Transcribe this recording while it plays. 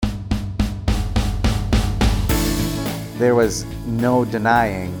there was no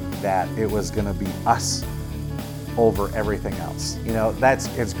denying that it was going to be us over everything else. You know,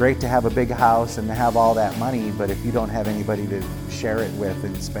 it's great to have a big house and to have all that money, but if you don't have anybody to share it with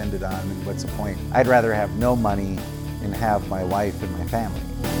and spend it on, then what's the point? I'd rather have no money and have my wife and my family.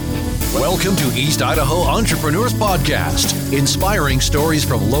 Welcome to East Idaho Entrepreneurs Podcast, inspiring stories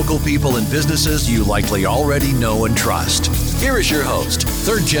from local people and businesses you likely already know and trust. Here is your host,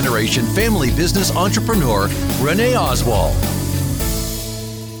 third-generation family business entrepreneur, Renee Oswald.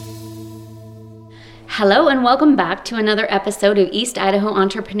 Hello and welcome back to another episode of East Idaho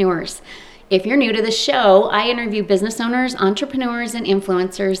Entrepreneurs. If you're new to the show, I interview business owners, entrepreneurs, and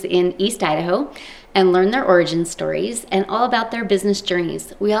influencers in East Idaho and learn their origin stories and all about their business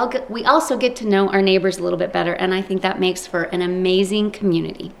journeys. We also get to know our neighbors a little bit better, and I think that makes for an amazing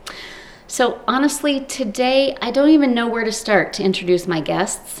community. So honestly, today, I don't even know where to start to introduce my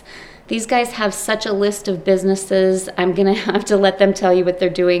guests. These guys have such a list of businesses. I'm going to have to let them tell you what they're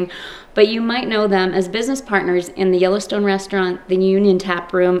doing. But you might know them as business partners in the Yellowstone Restaurant, the Union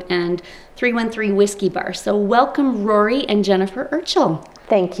Tap Room, and 313 Whiskey Bar. So welcome, Rory and Jennifer Urchel.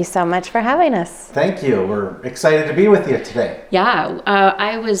 Thank you so much for having us. Thank you. We're excited to be with you today. Yeah,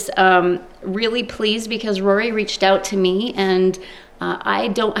 I was really pleased because Rory reached out to me, and I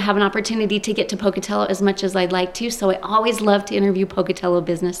don't have an opportunity to get to Pocatello as much as I'd like to, so I always love to interview Pocatello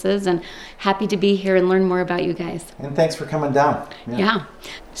businesses, and happy to be here and learn more about you guys. And thanks for coming down. Yeah.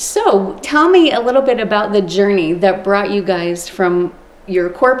 So tell me a little bit about the journey that brought you guys from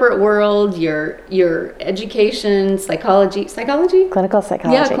your corporate world, your education, psychology? Clinical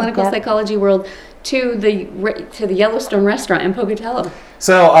psychology. Yeah, clinical psychology world to the Yellowstone Restaurant in Pocatello.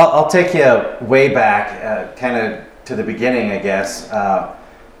 So I'll take you way back, kind of to the beginning, I guess.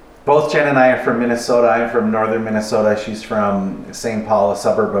 Both Jen and I are from Minnesota. I'm from northern Minnesota. She's from St. Paul, a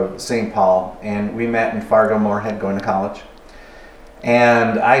suburb of St. Paul, and we met in Fargo-Moorhead going to college.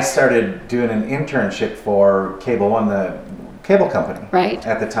 And I started doing an internship for Cable One, the cable company, right,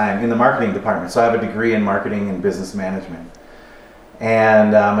 at the time, in the marketing department. So I have a degree in marketing and business management.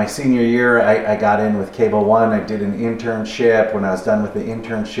 And my senior year, I got in with Cable One. I did an internship. When I was done with the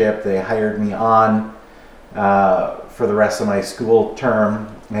internship, they hired me on for the rest of my school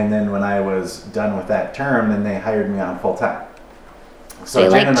term. And then when I was done with that term, then they hired me on full time. So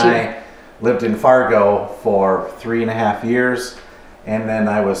Jen and I lived in Fargo for 3.5 years. And then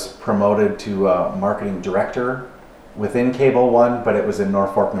I was promoted to marketing director within Cable One, but it was in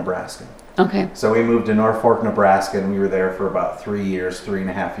Norfolk, Nebraska. Okay. So we moved to Norfolk, Nebraska, and we were there for about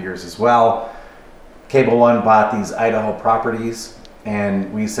 3.5 years as well. Cable One bought these Idaho properties,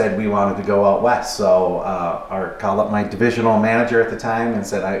 and we said we wanted to go out west. So I called up my divisional manager at the time and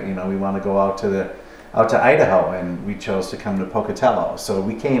said, we want to go out to Idaho, and we chose to come to Pocatello. So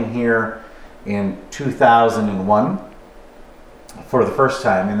we came here in 2001 for the first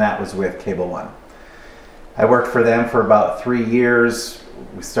time, and that was with Cable One. I worked for them for about 3 years.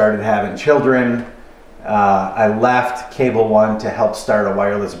 We started having children. I left Cable One to help start a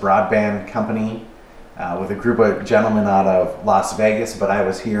wireless broadband company with a group of gentlemen out of Las Vegas, but I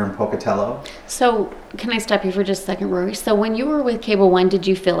was here in Pocatello. So can I stop you for just a second, Rory? So when you were with Cable One, did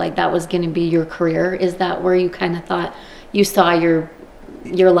you feel like that was going to be your career? Is that where you kind of thought you saw your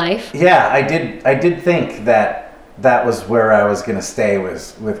life? Yeah, I did think that was where I was going to stay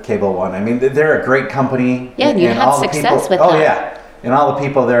with Cable One. I mean, they're a great company. Yeah, and you had success with that. Oh, yeah. And all the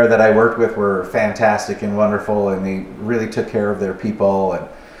people there that I worked with were fantastic and wonderful, and they really took care of their people. And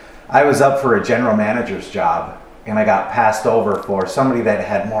I was up for a general manager's job, and I got passed over for somebody that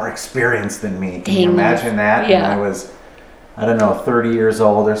had more experience than me. Can you imagine that? Yeah. And I was, 30 years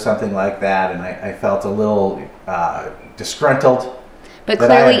old or something like that, and I felt a little disgruntled. But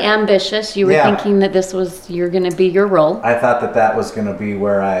clearly ambitious. You were thinking that you're going to be your role. I thought that was going to be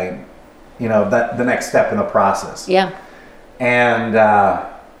where the next step in the process. Yeah. And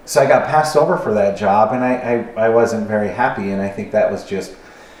so I got passed over for that job, and I wasn't very happy. And I think that was just,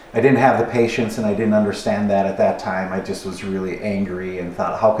 I didn't have the patience, and I didn't understand that at that time. I just was really angry and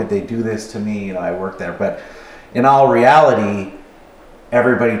thought, how could they do this to me? I worked there. But in all reality,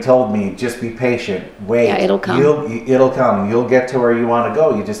 everybody told me, just be patient, wait. Yeah, it'll come. It'll come. You'll get to where you want to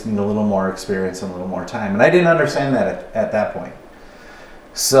go. You just need a little more experience and a little more time. And I didn't understand that at that point.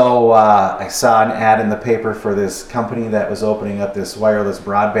 So I saw an ad in the paper for this company that was opening up this wireless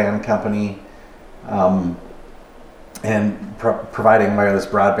broadband company and providing wireless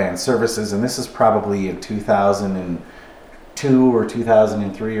broadband services. And this is probably in 2002 or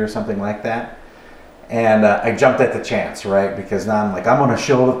 2003 or something like that. And I jumped at the chance, right? Because now I'm like, I'm going to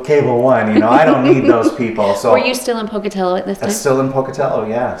show Cable One. I don't need those people. So were you still in Pocatello at this time? Still in Pocatello,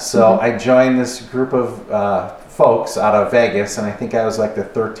 yeah. So I joined this group of folks out of Vegas, and I think I was like the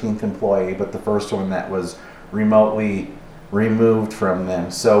 13th employee, but the first one that was remotely removed from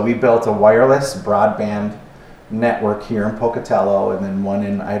them. So we built a wireless broadband network here in Pocatello, and then one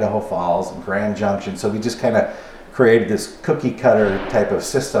in Idaho Falls and Grand Junction. So we just kind of created this cookie cutter type of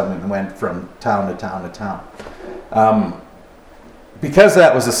system and went from town to town to town. Because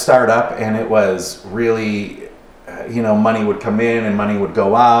that was a startup and it was really, money would come in and money would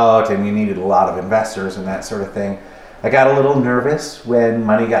go out, and you needed a lot of investors and that sort of thing. I got a little nervous when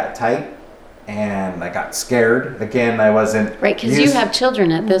money got tight, and I got scared. Again, I wasn't right, because you have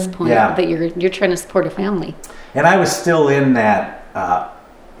children at this point that you're trying to support a family. And I was still in that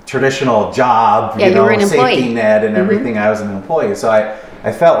traditional job, you were an employee. Safety net and everything. I was an employee, so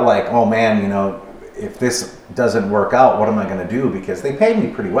I felt like, oh man, if this doesn't work out, what am I going to do? Because they paid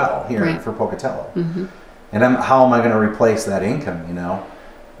me pretty well here for Pocatello, and how am I going to replace that income?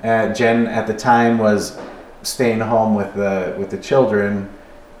 Jen at the time was staying home with the children,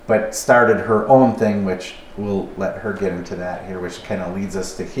 but started her own thing, which we'll let her get into that here, which kind of leads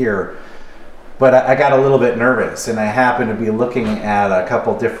us to here. But I got a little bit nervous, and I happened to be looking at a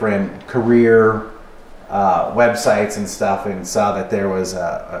couple different career websites and stuff, and saw that there was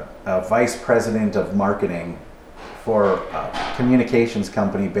a vice president of marketing for a communications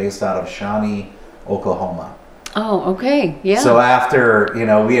company based out of Shawnee, Oklahoma. Oh, okay, yeah. So after,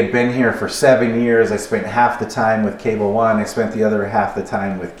 we had been here for 7 years, I spent half the time with Cable One. I spent the other half the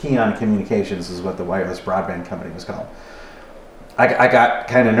time with Keon Communications, is what the wireless broadband company was called. I got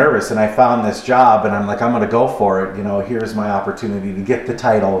kind of nervous, and I found this job, and I'm like, I'm going to go for it. Here's my opportunity to get the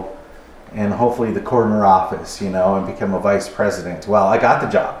title and hopefully the corner office, and become a vice president. Well, I got the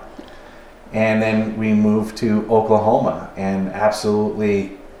job. And then we moved to Oklahoma and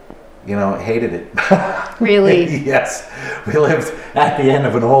absolutely, hated it. Really? Yes. We lived at the end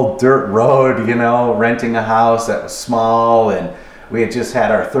of an old dirt road, renting a house that was small, and we had just had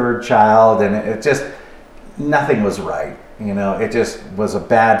our third child, and it just, nothing was right. It just was a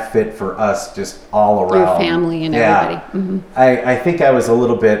bad fit for us, just all around. Your family and everybody. Mm-hmm. I think I was a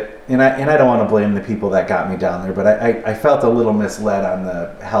little bit, and I don't want to blame the people that got me down there, but I felt a little misled on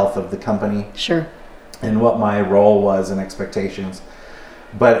the health of the company. Sure. And what my role was and expectations.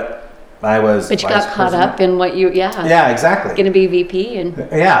 But I was. But you got caught up in what you, Yeah, exactly. Going to be VP and.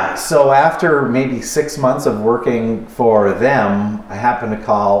 Yeah. So after maybe 6 months of working for them, I happened to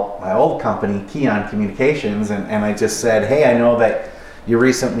call my old company, Keon Communications, and I just said, hey, I know that you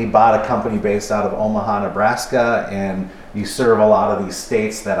recently bought a company based out of Omaha, Nebraska, and you serve a lot of these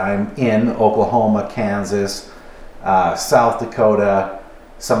states that I'm in, Oklahoma, Kansas, South Dakota,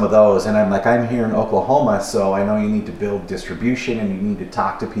 some of those. And I'm like, I'm here in Oklahoma, so I know you need to build distribution and you need to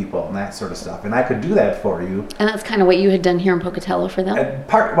talk to people and that sort of stuff. And I could do that for you. And that's kind of what you had done here in Pocatello for them?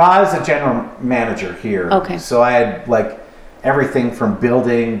 I was a general manager here. Okay. So I had everything from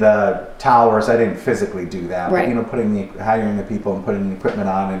building the towers. I didn't physically do that. Right. But, hiring the people and putting the equipment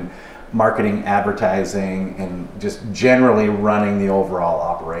on, and marketing, advertising, and just generally running the overall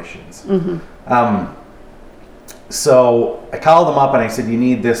operations. Mm-hmm. So I called them up and I said, you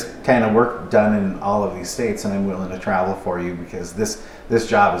need this kind of work done in all of these states, and I'm willing to travel for you because this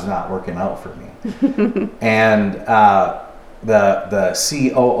job is not working out for me. And the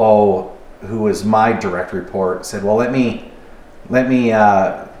COO, who was my direct report, said, well, let me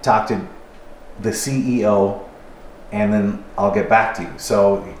talk to the CEO, and then I'll get back to you.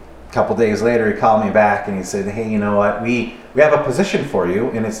 So a couple days later, he called me back and he said, hey, you know what, we have a position for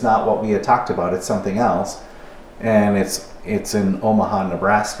you, and it's not what we had talked about, it's something else. And it's in Omaha,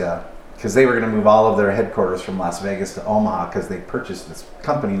 Nebraska, because they were going to move all of their headquarters from Las Vegas to Omaha because they purchased this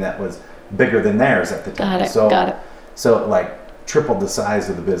company that was bigger than theirs at the time. Got it. So it tripled the size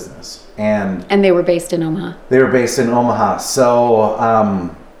of the business. And they were based in Omaha. They were based in Omaha.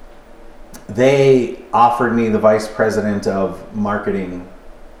 So they offered me the vice president of marketing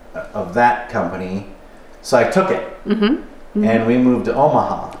of that company. So I took it. Mm-hmm. Mm-hmm. And we moved to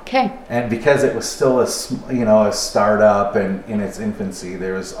Omaha. Okay. And because it was still a startup and in its infancy,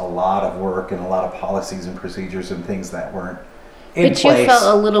 there was a lot of work and a lot of policies and procedures and things that weren't in place. But you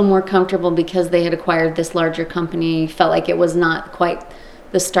felt a little more comfortable because they had acquired this larger company. Felt like it was not quite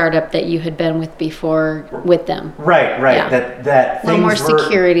the startup that you had been with before with them. Right. Yeah. That a little more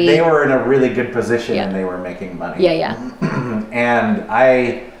security. They were in a really good position and they were making money. Yeah.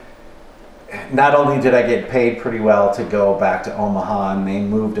 And not only did I get paid pretty well to go back to Omaha, and they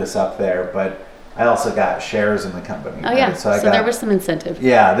moved us up there, but I also got shares in the company. Oh, yeah. So there was some incentive.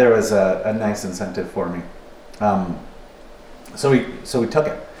 Yeah, there was a nice incentive for me. So we took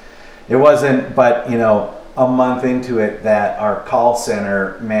it. It wasn't, but a month into it that our call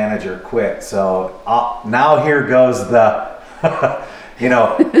center manager quit. So now here goes the,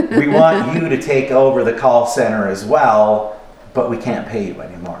 we want you to take over the call center as well, but we can't pay you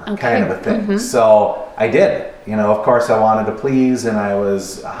anymore, kind of a thing. So I did. Of course I wanted to please, and I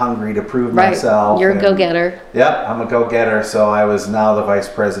was hungry to prove myself. You're a go-getter. Yep, I'm a go-getter. So I was now the vice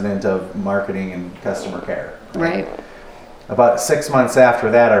president of marketing and customer care. Right. About 6 months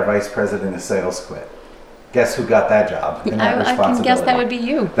after that, our vice president of sales quit. Guess who got that job and that responsibility? I can guess that would be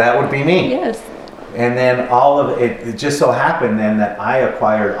you. That would be me. Yes. And then all of it just so happened then that I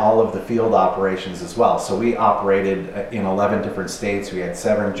acquired all of the field operations as well. So we operated in 11 different states. We had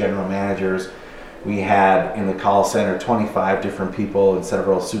 7 general managers. We had in the call center 25 different people and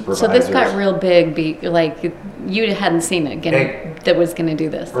several supervisors. So this got real big, like you hadn't seen it that was going to do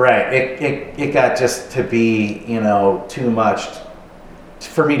this. Right. It got just to be, too much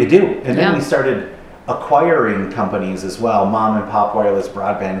for me to do. And then we started acquiring companies as well, mom and pop wireless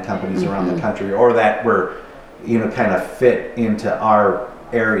broadband companies around the country, or that were, kind of fit into our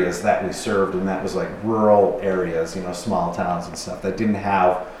areas that we served, and that was like rural areas, small towns and stuff that didn't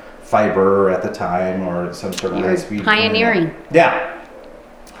have fiber at the time or some sort of high-speed pioneering. internet. Yeah.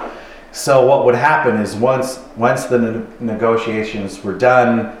 So what would happen is once the negotiations were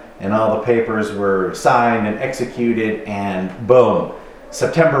done and all the papers were signed and executed, and boom,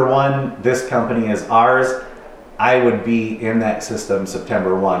 September 1, this company is ours. I would be in that system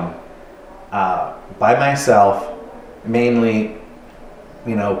September 1 by myself, mainly,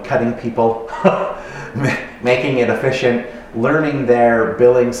 cutting people, making it efficient, learning their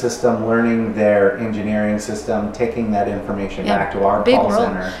billing system, learning their engineering system, taking that information back to our call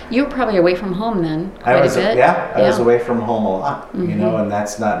center. You were probably away from home then, quite a bit. I was away from home a lot, and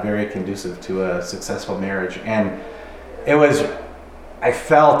that's not very conducive to a successful marriage. And I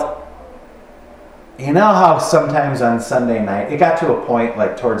felt, how sometimes on Sunday night, it got to a point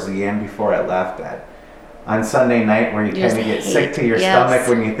like towards the end before I left that on Sunday night where you kind of get sick to your stomach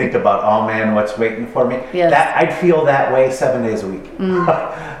when you think about, oh man, what's waiting for me. Yes. I'd feel that way 7 days a week.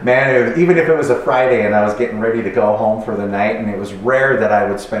 Man, even if it was a Friday and I was getting ready to go home for the night, and it was rare that I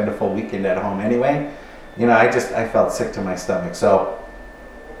would spend a full weekend at home anyway, I felt sick to my stomach. So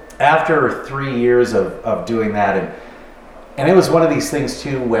after 3 years of doing that, and it was one of these things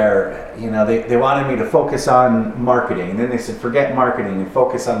too where, they wanted me to focus on marketing. And then they said, forget marketing and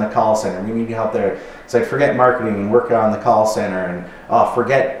focus on the call center. We need help there. So I'd forget marketing and work on the call center. And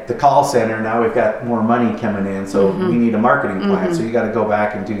forget the call center. Now we've got more money coming in. So we need a marketing plan. So you got to go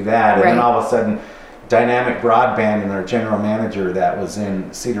back and do that. And then all of a sudden, Dynamic Broadband and our general manager that was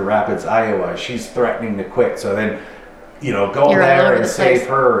in Cedar Rapids, Iowa, she's threatening to quit. So then, go there and save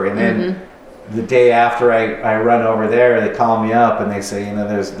her. And then the day after I run over there, they call me up and they say,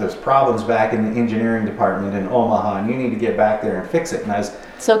 there's problems back in the engineering department in Omaha, and you need to get back there and fix it. And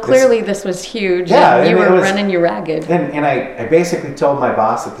so clearly this was huge. Yeah, and you were running you ragged. And I basically told my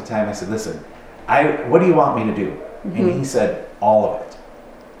boss at the time, I said, listen, what do you want me to do? And he said, all of it.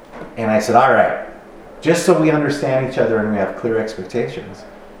 And I said, all right, just so we understand each other and we have clear expectations,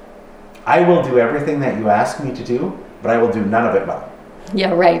 I will do everything that you ask me to do, but I will do none of it well.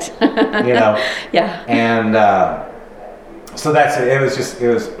 Yeah, right. Yeah. And so that's it. It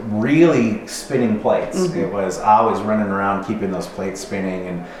was really spinning plates. It was always running around keeping those plates spinning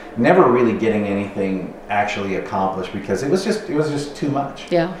and never really getting anything actually accomplished because it was just too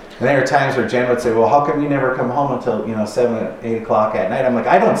much. Yeah. And there are times where Jen would say, well, how come you never come home until 7 or 8 o'clock at night? I'm like,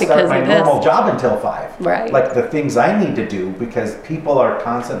 I don't start my normal job until 5. Right. Like the things I need to do because people are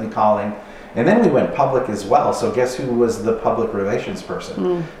constantly calling. And then we went public as well. So guess who was the public relations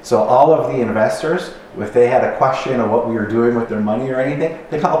person? So all of the investors, if they had a question of what we were doing with their money or anything,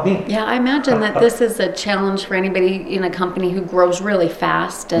 they called me. Yeah, I imagine that this is a challenge for anybody in a company who grows really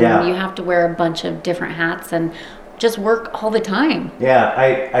fast and you have to wear a bunch of different hats and just work all the time. Yeah,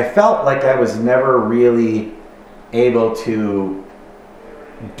 I felt like I was never really able to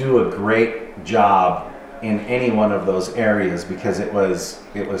do a great job in any one of those areas because it was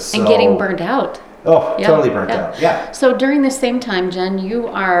so... And getting burnt out. Oh, totally burnt out. Yeah. So during the same time, Jen, you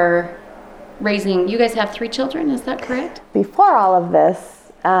are raising... You guys have 3 children, is that correct? Before all of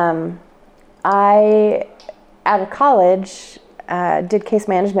this, I, out of college, did case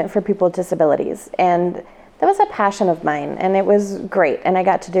management for people with disabilities. And that was a passion of mine, and it was great. And I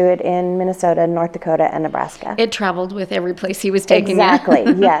got to do it in Minnesota, North Dakota, and Nebraska. It traveled with every place he was taking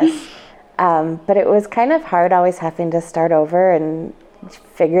Exactly, yes. But it was kind of hard always having to start over and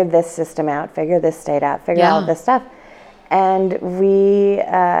figure this system out, figure this state out, figure all this stuff. And we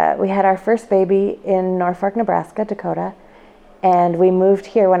had our first baby in Norfolk, Nebraska, Dakota, and we moved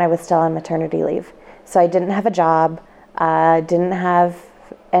here when I was still on maternity leave. So I didn't have a job, didn't have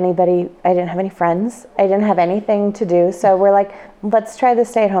anybody, I didn't have any friends, I didn't have anything to do. So we're like, let's try the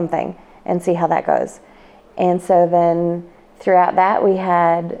stay-at-home thing and see how that goes. And so then throughout that, we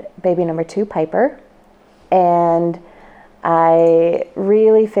had baby number 2, Piper. And I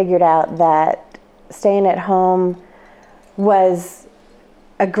really figured out that staying at home was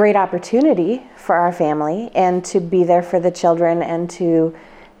a great opportunity for our family, and to be there for the children and to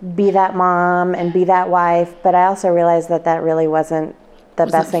be that mom and be that wife. But I also realized that that really wasn't the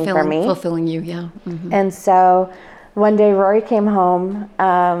best thing for me. Fulfilling you, yeah. Mm-hmm. And so one day Rory came home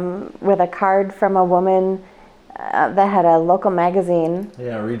with a card from a woman that had a local magazine.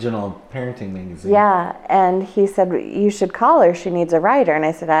 Yeah, regional parenting magazine. Yeah, and he said, you should call her, she needs a writer. And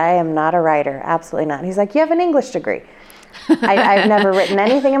I said, I am not a writer, absolutely not. And he's like, you have an English degree. I've never written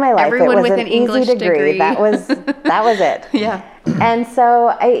anything in my life. Everyone it was with an English easy degree. That was it. Yeah. And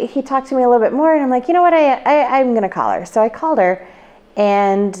so he talked to me a little bit more, and I'm like, you know what, I'm going to call her. So I called her,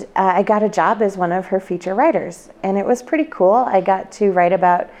 and I got a job as one of her feature writers. And it was pretty cool. I got to write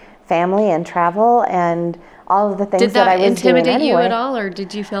about family and travel and all of the things that I was doing anyway. Did that intimidate you at all, or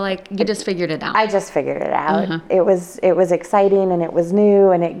did you feel like you just figured it out? I just figured it out. Uh-huh. It was exciting, and it was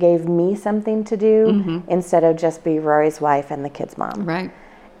new, and it gave me something to do instead of just be Rory's wife and the kids' mom. Right.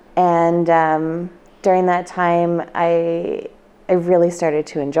 And during that time, I really started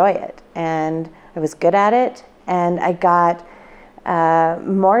to enjoy it, and I was good at it, and I got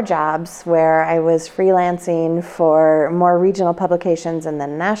more jobs where I was freelancing for more regional publications and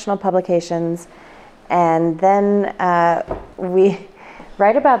then national publications. And then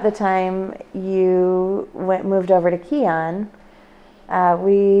right about the time you moved over to Keon,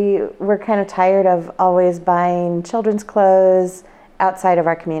 we were kind of tired of always buying children's clothes outside of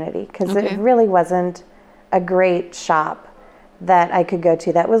our community, because it really wasn't a great shop that I could go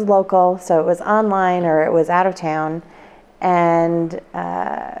to that was local. So it was online or it was out of town. And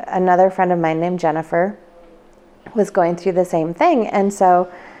another friend of mine named Jennifer was going through the same thing. And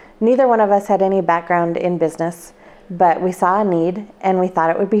so neither one of us had any background in business, but we saw a need and we thought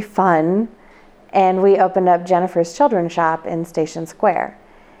it would be fun. And we opened up Jennifer's Children's Shop in Station Square.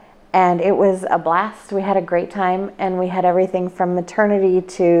 And it was a blast. We had a great time, and we had everything from maternity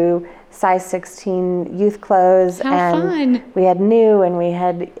to size 16 youth clothes. How fun. We had new and we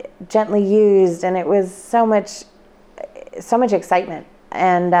had gently used, and it was so much excitement.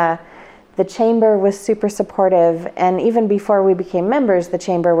 And the chamber was super supportive, and even before we became members, the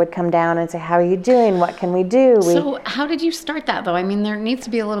chamber would come down and say, how are you doing? What can we do? So how did you start that, though? I mean, there needs to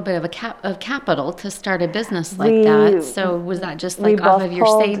be a little bit of capital to start a business like that. So was that just like off of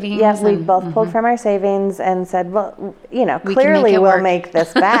your savings? Yes, we both pulled from our savings and said, well, clearly we'll make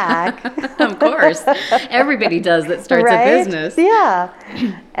this back. Of course. Everybody does that starts right? a business. Yeah.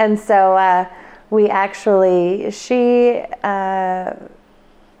 And so we actually,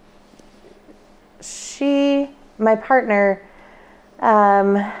 my partner,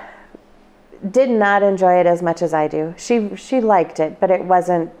 did not enjoy it as much as I do. She liked it, but it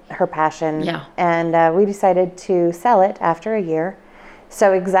wasn't her passion. Yeah. And we decided to sell it after a year.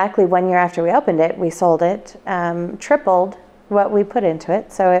 So exactly 1 year after we opened it, we sold it, tripled what we put into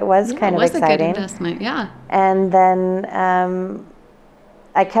it. So it was kind of exciting. It was a good investment, yeah. And then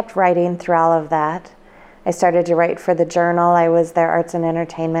I kept writing through all of that. I started to write for the Journal. I was their arts and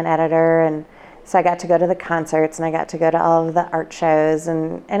entertainment editor, and so I got to go to the concerts, and I got to go to all of the art shows,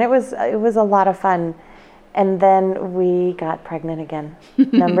 and it was a lot of fun. And then we got pregnant again,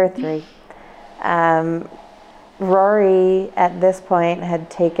 number 3. Rory, at this point, had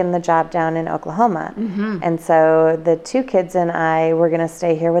taken the job down in Oklahoma. And so the 2 kids and I were going to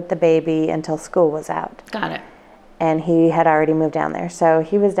stay here with the baby until school was out. Got it. And he had already moved down there. So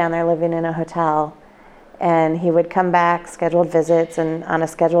he was down there living in a hotel. And he would come back, scheduled visits, and on a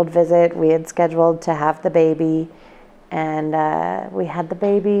scheduled visit, we had scheduled to have the baby. And we had the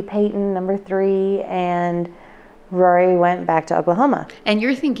baby, Peyton, number 3, and Rory went back to Oklahoma. And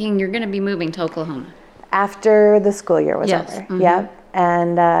you're thinking you're going to be moving to Oklahoma? After the school year was over. Yep.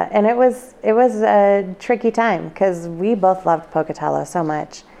 And it was a tricky time, because we both loved Pocatello so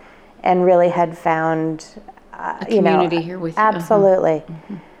much and really had found a community here with you. Absolutely.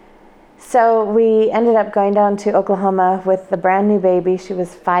 So we ended up going down to Oklahoma with the brand new baby. She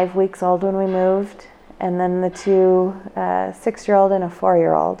was 5 weeks old when we moved, and then the 2 6-year-old and a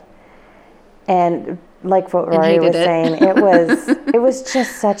 4-year-old. And like what Rory was saying, it was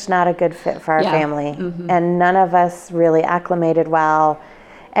just such not a good fit for our family, and none of us really acclimated well.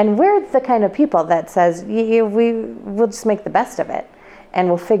 And we're the kind of people that says we'll just make the best of it, and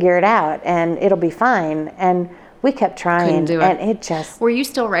we'll figure it out, and it'll be fine. And we kept trying. Couldn't do it. And it just... Were you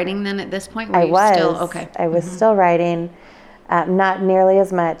still writing then at this point? I was. Still, okay. I was still writing. Not nearly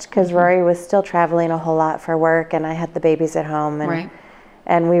as much because Rory was still traveling a whole lot for work, and I had the babies at home,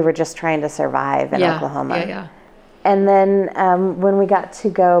 and we were just trying to survive in Oklahoma. Yeah. And then when we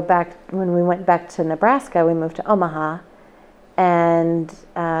went back to Nebraska, we moved to Omaha, and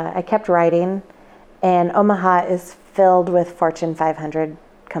I kept writing, and Omaha is filled with Fortune 500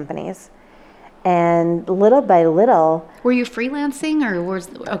 companies. And little by little... Were you freelancing or was...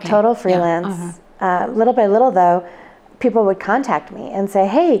 Okay. Total freelance. Yeah. Little by little, though, people would contact me and say,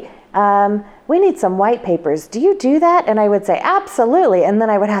 hey, we need some white papers. Do you do that? And I would say, absolutely. And then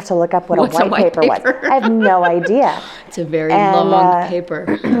I would have to look up what a white paper was. I have no idea. It's a very long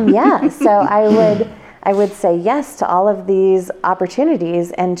paper. Yeah. So I would say yes to all of these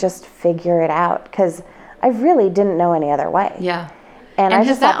opportunities and just figure it out because I really didn't know any other way. Yeah. And I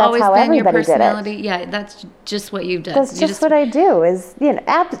just thought that's how everybody did it. Yeah, that's just what you've done. That's just what I do is,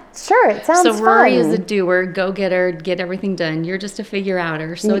 sure, it sounds fun. So Rory is a doer, go-getter, get everything done. You're just a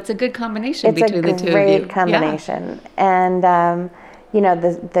figure-outer. So it's a good combination between the two of you. It's a great combination. Yeah. And,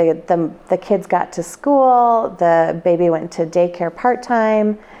 the kids got to school. The baby went to daycare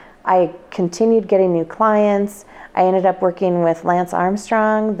part-time. I continued getting new clients. I ended up working with Lance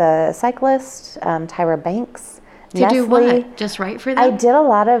Armstrong, the cyclist, Tyra Banks. To do what? Just write for them? I did a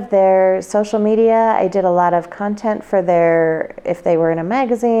lot of their social media. I did a lot of content for if they were in a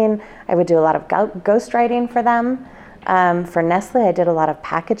magazine, I would do a lot of ghostwriting for them. For Nestle, I did a lot of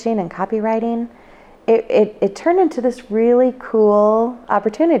packaging and copywriting. It turned into this really cool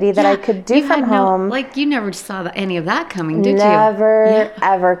opportunity that I could do from home. You never saw any of that coming, did you? Never,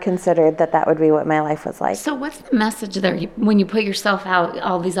 ever considered that would be what my life was like. So what's the message there? When you put yourself out,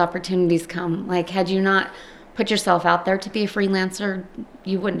 all these opportunities come. Had you not put yourself out there to be a freelancer,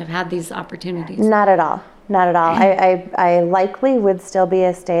 you wouldn't have had these opportunities. Not at all. I likely would still be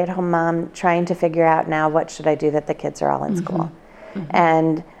a stay-at-home mom trying to figure out now what should I do that the kids are all in school. Mm-hmm.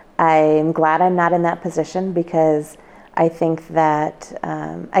 And I'm glad I'm not in that position because I think that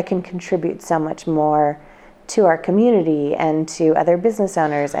I can contribute so much more to our community and to other business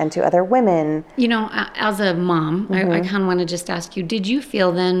owners and to other women. As a mom, I kind of want to just ask you, did you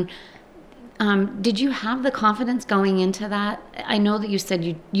feel then... did you have the confidence going into that? I know that you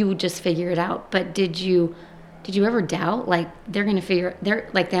said you would just figure it out, but did you ever doubt they're going to they're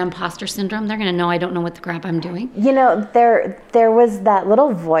like the imposter syndrome? They're going to know I don't know what the crap I'm doing. There was that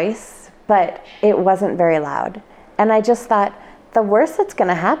little voice, but it wasn't very loud. And I just thought the worst that's going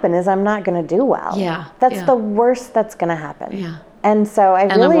to happen is I'm not going to do well. Yeah. That's the worst that's going to happen. Yeah. And so I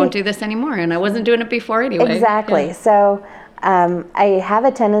won't do this anymore. And I wasn't doing it before anyway. Exactly. Yeah. So I have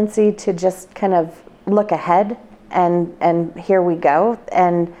a tendency to just kind of look ahead and here we go.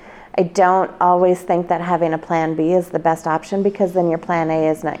 And I don't always think that having a plan B is the best option because then your plan A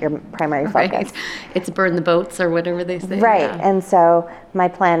is not your primary focus. Right. It's burn the boats or whatever they say. Right. Yeah. And so my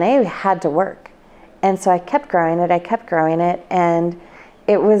plan A had to work. And so I kept growing it. And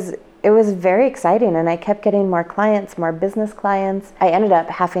it was very exciting, and I kept getting more clients, more business clients. I ended up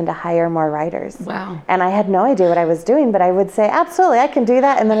having to hire more writers. Wow. And I had no idea what I was doing, but I would say, absolutely, I can do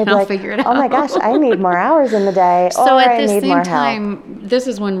that. And then I'd be like, figure it out. Oh my gosh, I need more hours in the day, so or I need more help. So at the same time, this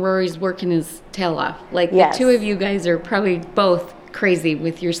is when Rory's working his tail off. The two of you guys are probably both crazy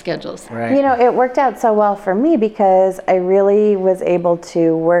with your schedules. Right. It worked out so well for me because I really was able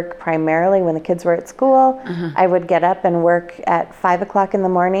to work primarily when the kids were at school. Uh-huh. I would get up and work at 5 o'clock in the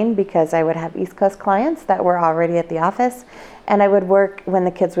morning because I would have East Coast clients that were already at the office, and I would work when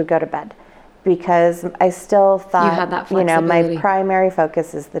the kids would go to bed because I still thought, you had that flexibility. My primary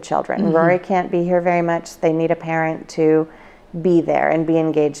focus is the children. Mm-hmm. Rory can't be here very much. They need a parent to be there and be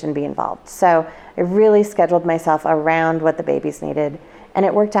engaged and be involved. So I really scheduled myself around what the babies needed, and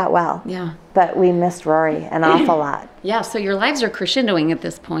it worked out well. Yeah. But we missed Rory an awful lot. Yeah, so your lives are crescendoing at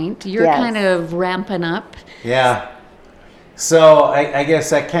this point. You're kind of ramping up. Yeah. So I guess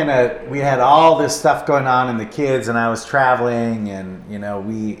that we had all this stuff going on in the kids, and I was traveling, and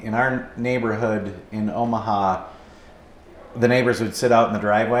we in our neighborhood in Omaha, the neighbors would sit out in the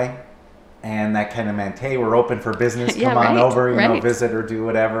driveway. And that kind of meant, hey, we're open for business. Come on over, visit or do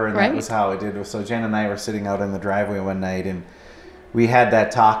whatever. And that was how it did. So Jen and I were sitting out in the driveway one night, and we had that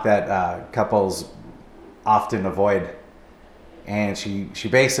talk that couples often avoid. And she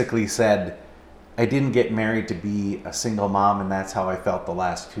basically said, I didn't get married to be a single mom, and that's how I felt the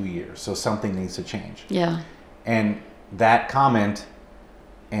last 2 years. So something needs to change. Yeah. And that comment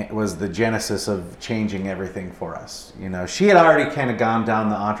was the genesis of changing everything for us. She had already kind of gone down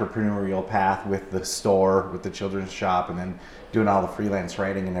the entrepreneurial path with the store, with the children's shop, and then doing all the freelance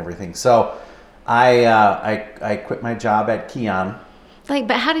writing and everything. So I quit my job at Keon. Like,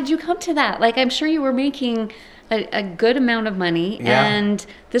 but how did you come to that? Like, I'm sure you were making a good amount of money, and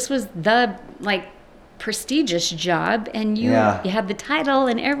this was the prestigious job, and you had the title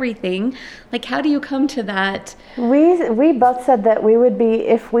and everything. Like, how do you come to that? We both said that we would be,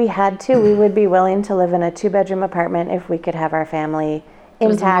 if we had to, we would be willing to live in a 2-bedroom apartment if we could have our family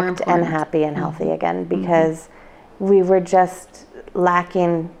intact and happy and healthy again, because we were just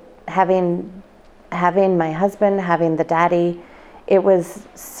lacking having my husband, having the daddy. It was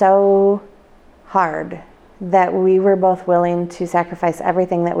so hard that we were both willing to sacrifice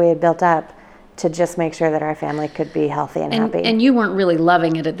everything that we had built up to just make sure that our family could be healthy and happy. And you weren't really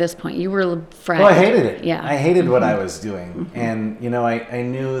loving it at this point. You were frazzled. Well, I hated it. Yeah. I hated what I was doing. And, I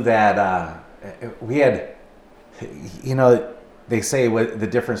knew that we had, they say what the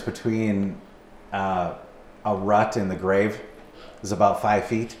difference between a rut and the grave is about 5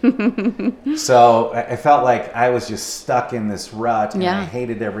 feet. So I felt like I was just stuck in this rut, and I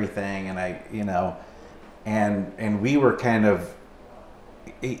hated everything. And and we were kind of,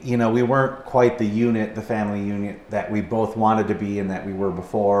 we weren't quite the family unit that we both wanted to be and that we were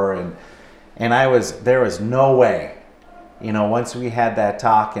before. And there was no way, once we had that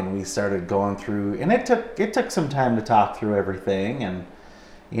talk and we started going through, and it took some time to talk through everything, and,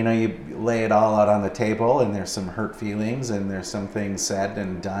 you lay it all out on the table, and there's some hurt feelings, and there's some things said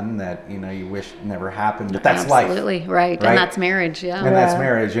and done that, you wish never happened, but that's life. Absolutely, right. And that's marriage, yeah. And that's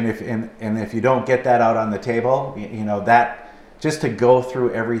marriage. And if you don't get that out on the table, that, just to go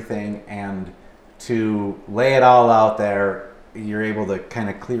through everything and to lay it all out there, you're able to kind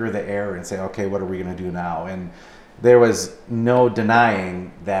of clear the air and say, okay, what are we going to do now? And there was no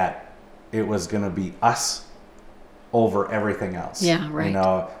denying that it was going to be us over everything else. Yeah, right.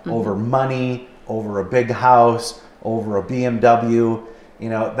 Over money, over a big house, over a BMW.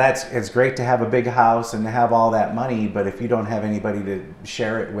 It's great to have a big house and to have all that money, but if you don't have anybody to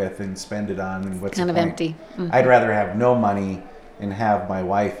share it with and spend it on, then what's the point? Kind of empty. Mm-hmm. I'd rather have no money and have my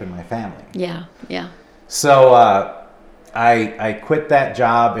wife and my family. Yeah, yeah. So I quit that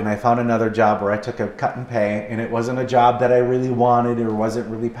job, and I found another job where I took a cut in pay, and it wasn't a job that I really wanted or wasn't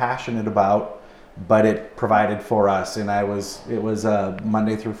really passionate about, but it provided for us. And it was a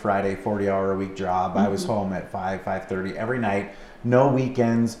Monday through Friday, 40-hour-a-week job. I was home at 5:30 every night, no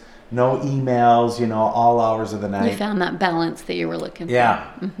weekends, no emails, all hours of the night. You found that balance that you were looking for.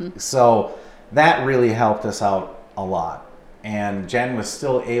 Yeah. Mm-hmm. So that really helped us out a lot. And Jen was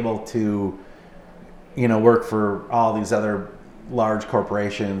still able to, work for all these other large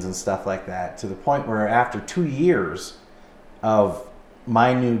corporations and stuff like that, to the point where after 2 years of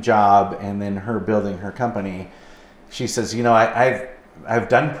my new job and then her building her company, she says, I've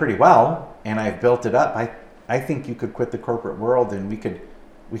done pretty well and I've built it up. I think you could quit the corporate world and you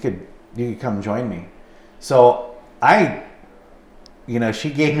could come join me. So she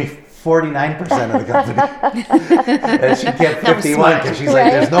gave me 49% of the company. And she kept 51 because she's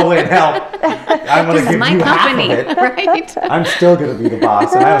like, there's no way in hell I'm going to give you half of it. Right? I'm still going to be the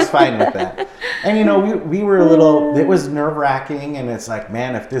boss. And I was fine with that. And, we were a little, it was nerve-wracking. And it's like,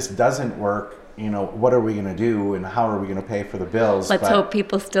 man, if this doesn't work, what are we going to do? And how are we going to pay for the bills? Let's hope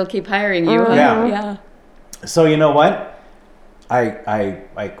people still keep hiring you. Yeah. So you know what?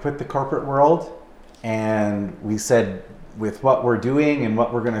 I quit the corporate world, and we said, with what we're doing and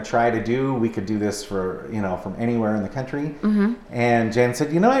what we're going to try to do, we could do this for, from anywhere in the country. Mm-hmm. And Jen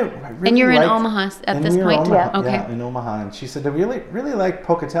said, I really And you're in Omaha at this point? Yeah. Okay. Yeah, in Omaha. And she said, I really like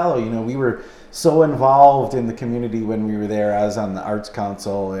Pocatello. We were so involved in the community when we were there. I was on the Arts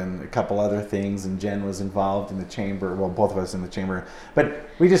Council and a couple other things, and Jen was involved in the chamber. Well, both of us in the chamber. But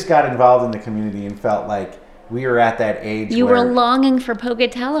we just got involved in the community and felt like we were at that age You were longing for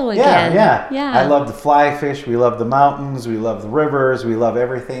Pocatello again. Yeah. I love the fly fish. We love the mountains. We love the rivers. We love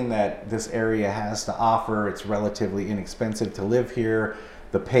everything that this area has to offer. It's relatively inexpensive to live here.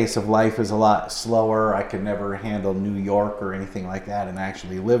 The pace of life is a lot slower. I could never handle New York or anything like that and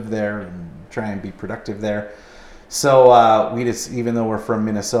actually live there and try and be productive there. So we just, even though we're from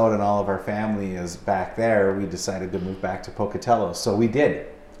Minnesota and all of our family is back there, we decided to move back to Pocatello. So we did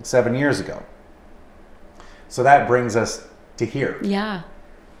 7 years ago. So that brings us to here. Yeah.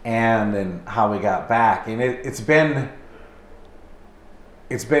 And how we got back. And it's been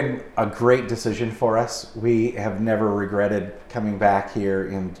a great decision for us. We have never regretted coming back here,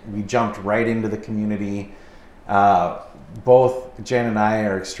 and we jumped right into the community. Both Jen and I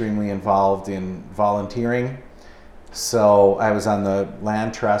are extremely involved in volunteering. So I was on the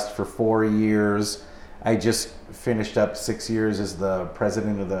Land Trust for 4 years. I just finished up 6 years as the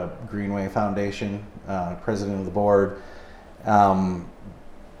president of the Greenway Foundation, president of the board.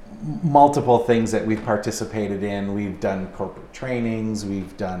 multiple things that we've participated in. We've done corporate trainings.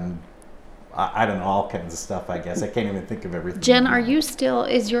 We've done, I don't know, all kinds of stuff, I guess. I can't even think of everything. Jen, are you still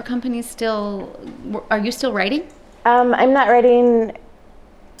writing? I'm not writing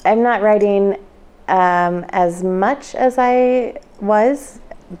as much as I was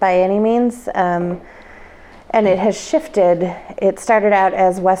by any means. And it has shifted. It started out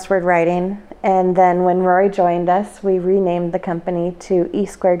as Westward Writing, and then when Rory joined us, we renamed the company to E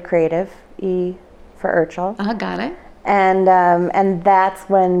Squared Creative, E for Urchel. Got it. And that's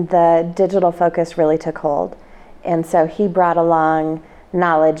when the digital focus really took hold. And so he brought along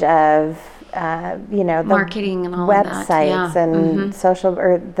knowledge of, the marketing and all websites of that. and social,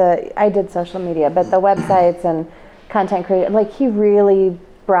 I did social media, but the websites and content creation, like he really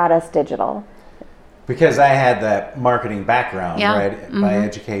brought us digital. Because I had that marketing background, right, by Mm-hmm.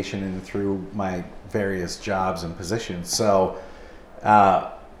 education and through my various jobs and positions. So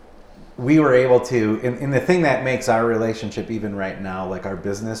we were able to, and the thing that makes our relationship even right now, like our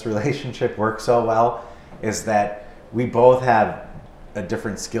business relationship work so well, is that we both have a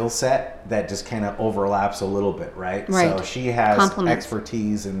different skill set that just kind of overlaps a little bit, right? Right. So she has Compliments.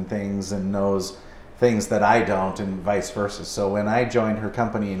 expertise in things and knows things that I don't, and vice versa. So when I joined her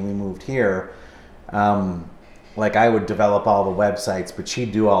company and we moved here, like I would develop all the websites, but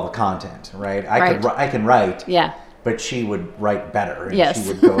she'd do all the content, right? I can write, Yeah. but she would write better, and Yes. she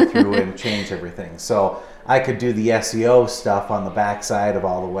would go through and change everything. So I could do the SEO stuff on the backside of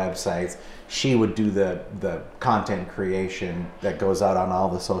all the websites. She would do the content creation that goes out on all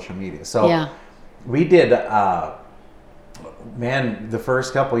the social media. So we did, the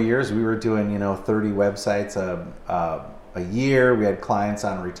first couple of years we were doing, 30 websites a year. We had clients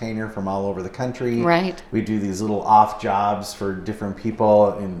on retainer from all over the country. Right. We do these little off jobs for different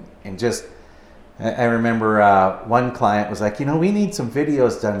people, and just, I remember one client was like, we need some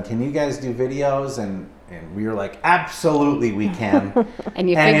videos done. Can you guys do videos? And we were like, absolutely we can. And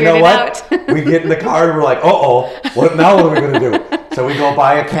you and figured you know it what? out. We get in the car and we're like, what are we going to do? So we go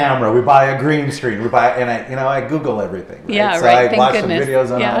buy a camera, we buy a green screen, I Google everything. Right? Yeah, so right. I watched Thank some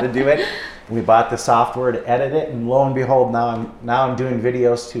videos on goodness. how to do it. We bought the software to edit it, and lo and behold, now I'm doing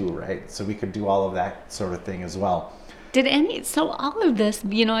videos too, right? So we could do all of that sort of thing as well. So all of this,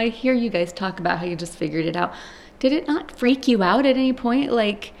 I hear you guys talk about how you just figured it out. Did it not freak you out at any point?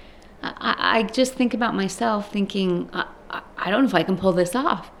 Like, I just think about myself thinking, I don't know if I can pull this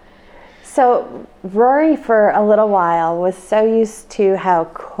off. So Rory, for a little while, was so used to how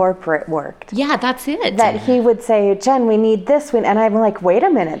corporate worked. Yeah, that's it. That he would say, Jen, we need this. And I'm like, wait a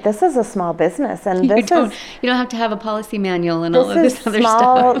minute, this is a small business. And you don't have to have a policy manual and all of this other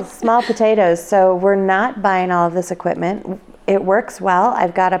small, stuff. small potatoes. So we're not buying all of this equipment. It works well.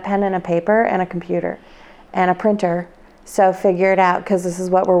 I've got a pen and a paper and a computer and a printer. So figure it out, because this is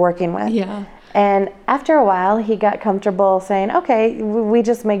what we're working with. Yeah. And after a while, he got comfortable saying, okay, we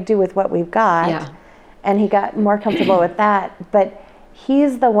just make do with what we've got. Yeah. And he got more comfortable with that. But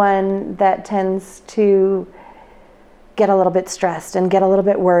he's the one that tends to get a little bit stressed and get a little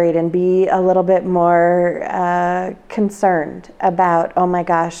bit worried and be a little bit more concerned about, oh my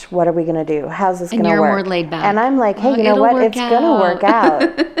gosh, what are we going to do? How's this going to work? And you're more laid back. And I'm like, hey, you know what? It's going to work out.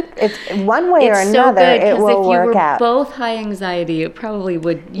 It's one way or another, it will work out. If you were both high anxiety, it probably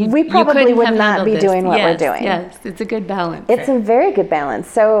would. We probably would not be doing what we're doing. Yes, it's a good balance. It's a very good balance.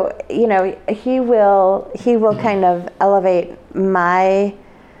 So, he will kind of elevate my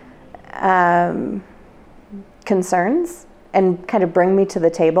concerns and kind of bring me to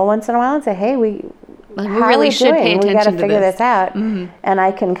the table once in a while and say, hey, how really are we should pay doing? We got to attention to figure this. this out. Mm-hmm. And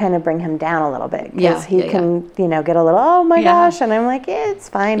I can kind of bring him down a little bit, because Yeah, he can, get a little, oh my gosh. And I'm like, it's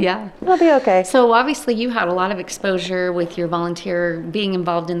fine. Yeah. It'll be okay. So obviously you had a lot of exposure with your volunteer, being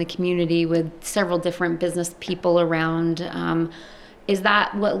involved in the community with several different business people around. Is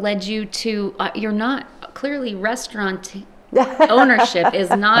that what led you to, you're not, clearly restaurant ownership is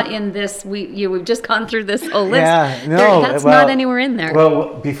not in this, we've just gone through this whole list. Yeah, no, that's not anywhere in there.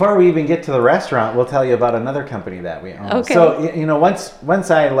 Well, before we even get to the restaurant, we'll tell you about another company that we own. Okay. So,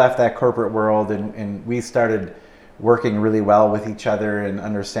 once I left that corporate world and we started working really well with each other and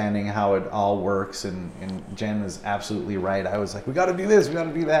understanding how it all works, and Jen is absolutely right. I was like, we got to do this, we got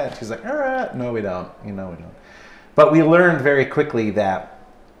to do that. She's like, all right, no, we don't. We don't. But we learned very quickly that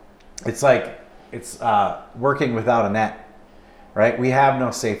it's working without a net. Right? We have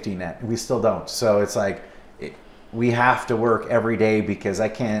no safety net. We still don't. So it's like, we have to work every day because I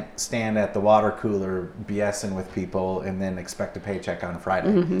can't stand at the water cooler BSing with people and then expect a paycheck on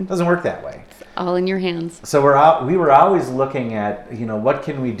Friday. It doesn't work that way. It's all in your hands. So we were always looking at, what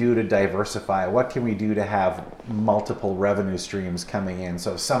can we do to diversify? What can we do to have multiple revenue streams coming in?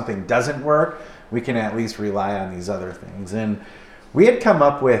 So if something doesn't work, we can at least rely on these other things. And we had come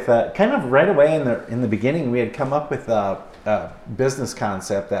up with, kind of right away in the beginning, we had come up with a business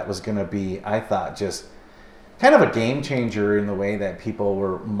concept that was going to be, I thought, just kind of a game changer in the way that people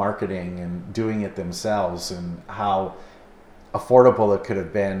were marketing and doing it themselves and how affordable it could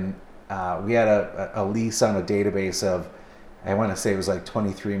have been. We had a lease on a database of, I want to say it was like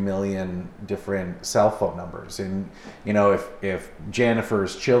 23 million different cell phone numbers. And, if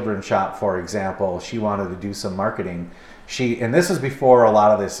Jennifer's Children's Shop, for example, she wanted to do some marketing, and this is before a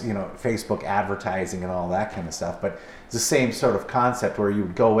lot of this, Facebook advertising and all that kind of stuff, but it's the same sort of concept where you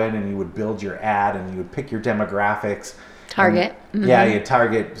would go in and you would build your ad and you would pick your demographics. Target. Yeah, you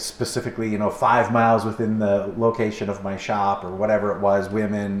target specifically, 5 miles within the location of my shop or whatever it was,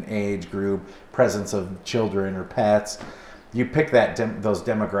 women, age group, presence of children or pets. You pick those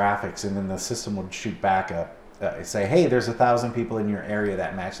demographics and then the system would shoot back say, hey, there's 1,000 people in your area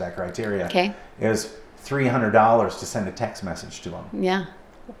that match that criteria. Okay. It was $300 to send a text message to them. Yeah.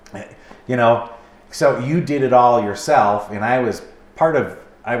 So you did it all yourself, and I was part of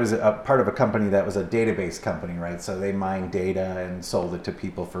a company that was a database company, right? So they mined data and sold it to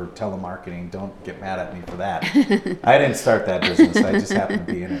people for telemarketing. Don't get mad at me for that. I didn't start that business. I just happened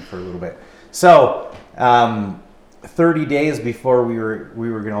to be in it for a little bit. So 30 days before we were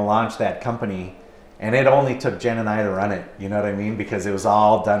going to launch that company, and it only took Jen and I to run it, you know what I mean? Because it was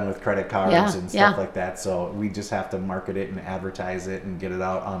all done with credit cards and stuff like that. So we just have to market it and advertise it and get it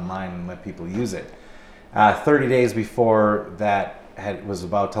out online and let people use it. 30 days before that was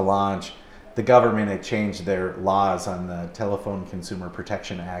about to launch, the government had changed their laws on the Telephone Consumer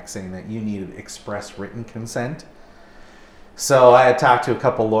Protection Act, saying that you needed express written consent. So I had talked to a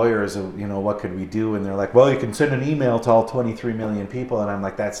couple lawyers, what could we do? And they're like, well, you can send an email to all 23 million people. And I'm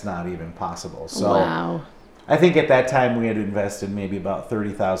like, that's not even possible. So wow. I think at that time we had invested maybe about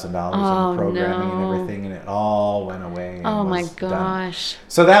 $30,000 in programming and everything, and it all went away. Oh my gosh. Done.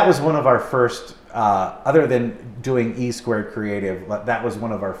 So that was one of our first, other than doing E Squared Creative, that was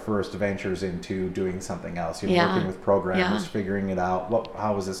one of our first ventures into doing something else. Working with programmers, figuring it out.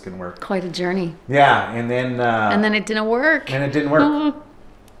 How was this going to work? Quite a journey. Yeah, and then it didn't work. And it didn't work.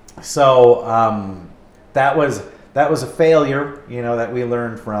 So that was a failure, that we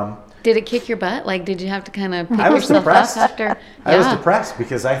learned from. Did it kick your butt? Like, did you have to kind of pick I was yourself depressed. up after? I was depressed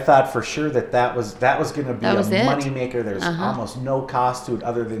because I thought for sure that was going to be a money maker. There's almost no cost to it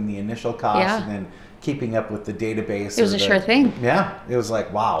other than the initial cost, and then keeping up with the database. It was a sure thing. Yeah, it was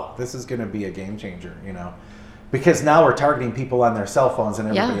like, wow, this is going to be a game changer, because now we're targeting people on their cell phones, and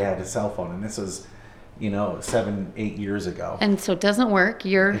everybody had a cell phone, and this was, 7-8 years ago. And so it doesn't work.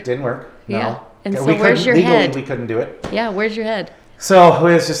 It didn't work. No. Yeah. And so where's your head? We couldn't do it. Yeah, where's your head? So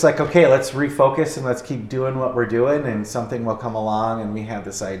it was just like, okay, let's refocus and let's keep doing what we're doing, and something will come along. And we had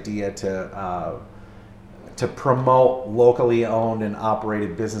this idea to promote locally owned and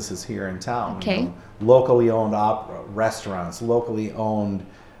operated businesses here in town. Okay. Locally owned restaurants, locally owned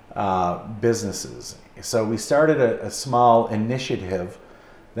businesses. So we started a small initiative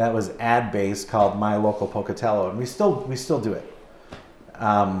that was ad-based called My Local Pocatello, and we still do it.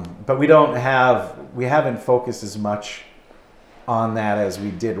 But we haven't focused as much on that as we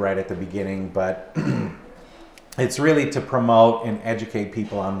did right at the beginning, but it's really to promote and educate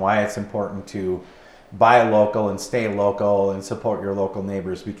people on why it's important to buy local and stay local and support your local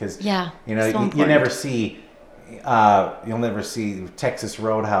neighbors, because you never see you'll never see Texas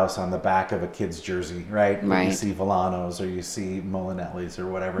Roadhouse on the back of a kid's jersey, right? You see Volanos or you see Molinelli's or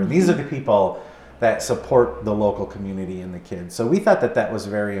whatever. Mm-hmm. These are the people that support the local community and the kids. So we thought that was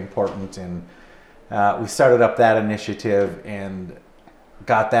very important, and we started up that initiative and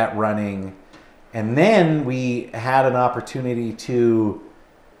got that running. And then we had an opportunity to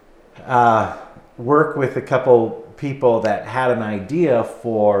work with a couple people that had an idea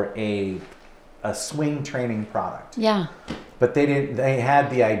for a swing training product. Yeah. But they had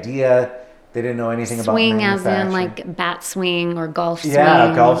the idea, they didn't know anything about swing manufacturing. As in like bat swing or golf swing.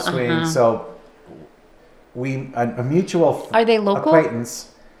 Yeah, golf swing. So a mutual Are they local?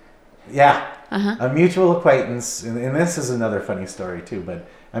 acquaintance. Yeah. A mutual acquaintance, and this is another funny story too, but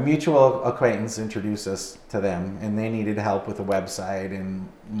a mutual acquaintance introduced us to them, and they needed help with a website and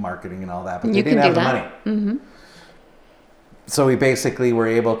marketing and all that, but they didn't have the money. Mm-hmm. So we basically were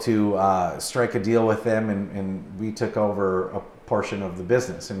able to strike a deal with them, and we took over a portion of the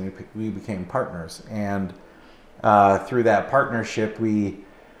business, and we became partners. And through that partnership, we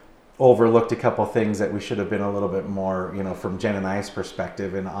overlooked a couple things that we should have been a little bit more, from Jen and I's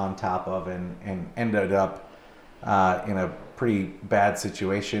perspective and on top of, and ended up in a pretty bad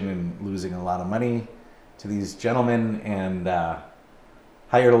situation and losing a lot of money to these gentlemen, and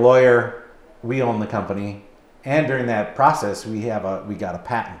hired a lawyer. We own the company, and during that process, we got a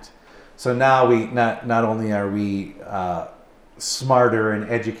patent. So now we not only are we smarter and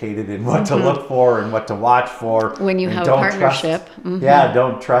educated in what to look for and what to watch for. When you have a partnership.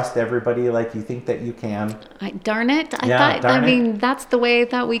 Don't trust everybody like you think that you can. Darn it. I mean, that's the way I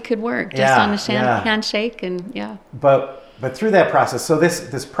thought we could work, just on a handshake and But through that process, so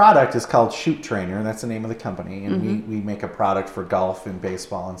this product is called Shoot Trainer. That's the name of the company. And we make a product for golf and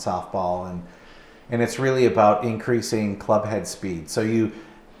baseball and softball. And it's really about increasing club head speed. So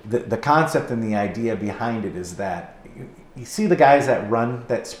the concept and the idea behind it is that you see the guys that run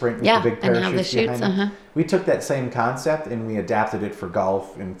that sprint with the big parachutes behind them. We took that same concept and we adapted it for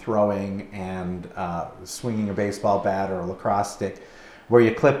golf and throwing and swinging a baseball bat or a lacrosse stick, where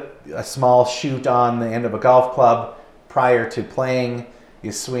you clip a small chute on the end of a golf club prior to playing.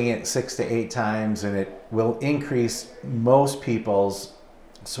 You swing it 6 to 8 times and it will increase most people's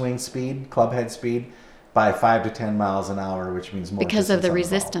swing speed, club head speed, by 5 to 10 miles an hour, which means more because of the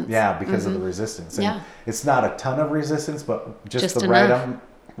resistance. Yeah, because of the resistance. And it's not a ton of resistance, but just the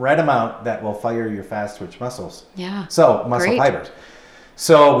right amount that will fire your fast twitch muscles. Yeah. So muscle fibers.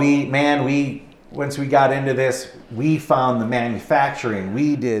 So once we got into this, we found the manufacturing.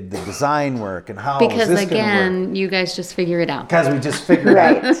 We did the design work and how because was this again, work? You guys just figure it out. Because we just figured it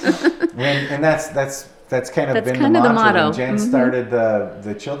out. And that's kind of been the motto. When Jen started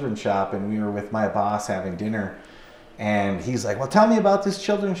the children's shop, and we were with my boss having dinner, and he's like, well, tell me about this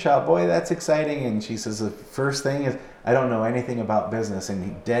children's shop. Boy, that's exciting. And she says, the first thing is, I don't know anything about business. And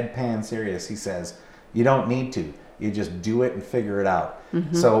he deadpan serious. He says, you don't need to. You just do it and figure it out.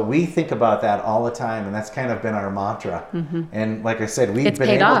 So we think about that all the time, and that's kind of been our mantra. And like I said, we've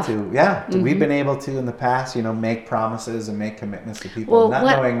been able to, we've been able to in the past, make promises and make commitments to people, not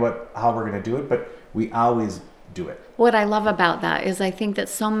knowing how we're going to do it, but we always do it. What I love about that is I think that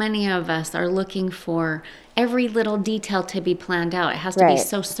so many of us are looking for every little detail to be planned out. It has to be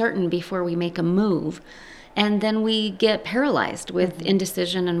so certain before we make a move. And then we get paralyzed with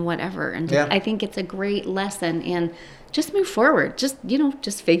indecision and whatever. And I think it's a great lesson in just move forward. Just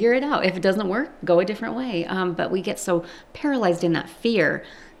figure it out. If it doesn't work, go a different way. But we get so paralyzed in that fear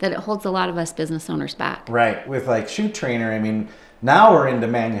that it holds a lot of us business owners back. Right. With like Shoot Trainer, I mean, now we're into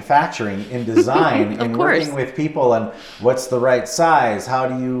manufacturing, in design, and working with people on what's the right size, how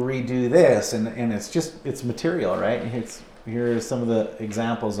do you redo this, and it's material, right? Here are some of the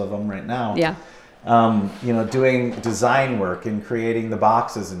examples of them right now. Yeah. Doing design work and creating the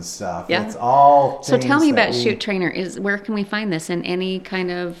boxes and stuff. Yeah. It's all So tell me about Shoot Trainer. Where can we find this? In any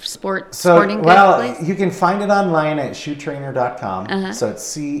kind of sporting goods place? You can find it online at shoottrainer.com. So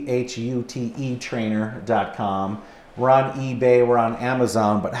it's CHUTE trainer.com. We're on eBay, we're on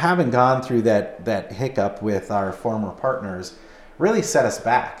Amazon, but having gone through that hiccup with our former partners really set us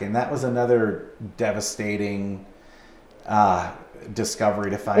back. And that was another devastating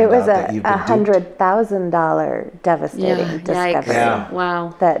discovery to find out that you've been $100,000 devastating discovery. Yeah.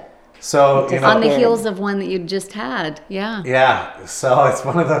 Wow. So on the heels of one that you just had. Yeah. Yeah. So it's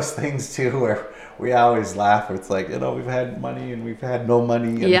one of those things too where we always laugh. It's like, we've had money and we've had no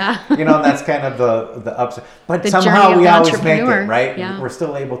money. And, and that's kind of the ups. But somehow we always make it, right? Yeah. We're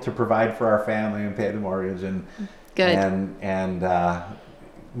still able to provide for our family and pay the mortgage and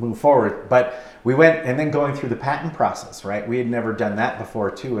move forward. But we went, and then going through the patent process, right? We had never done that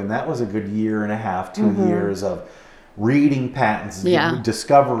before too. And that was a good year and a half, 2 years of reading patents,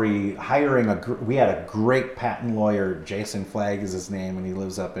 discovery, hiring we had a great patent lawyer. Jason Flagg is his name, and he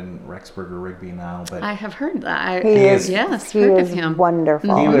lives up in Rexburg or Rigby now. But I have heard that. He is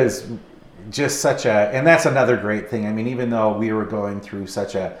wonderful. He was just and that's another great thing. I mean, even though we were going through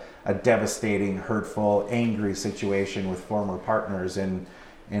such a devastating, hurtful, angry situation with former partners and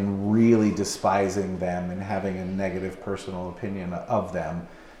really despising them and having a negative personal opinion of them,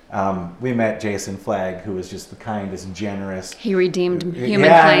 we met Jason Flagg, who was just the kindest, generous. He redeemed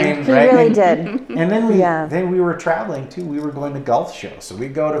humankind. He really did. And then we were traveling too. We were going to golf shows. So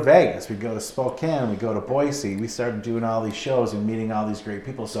we'd go to Vegas, we'd go to Spokane, we'd go to Boise. We started doing all these shows and meeting all these great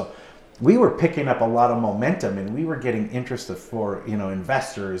people. So we were picking up a lot of momentum, and we were getting interest for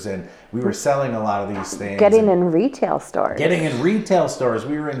investors, and we were selling a lot of these things. Getting in retail stores.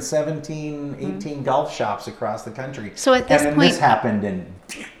 We were in 17, 18 golf shops across the country. So at this point, this happened, and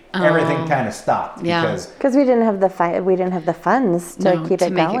everything kind of stopped because we didn't have the funds to keep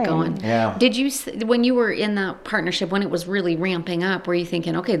it going. Yeah. Did you, when you were in that partnership, when it was really ramping up, were you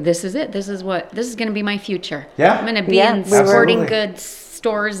thinking, okay, this is it, this is going to be my future? Yeah. I'm going to be in sporting goods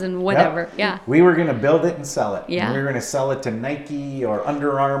stores and whatever. Yep. Yeah. We were going to build it and sell it. Yeah. And we were going to sell it to Nike or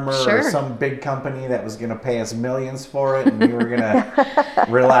Under Armour or some big company that was going to pay us millions for it, and we were going to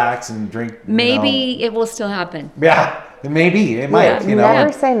relax and drink. Maybe it will still happen. Yeah. Maybe it might.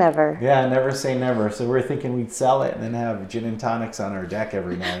 Never say never. Yeah, never say never. So we're thinking we'd sell it and then have gin and tonics on our deck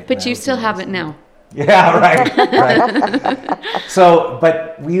every night. But you still have it now. Yeah, right. So,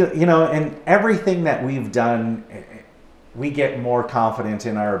 but we, in everything that we've done, we get more confident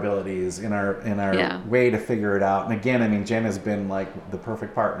in our abilities, in our way to figure it out. And again, I mean, Jen has been like the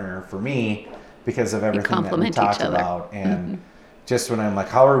perfect partner for me because of everything that we talked about. And just when I'm like,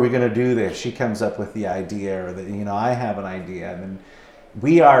 how are we going to do this? She comes up with the idea, or that, I have an idea. And then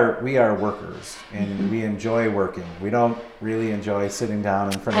we are workers, and we enjoy working. We don't really enjoy sitting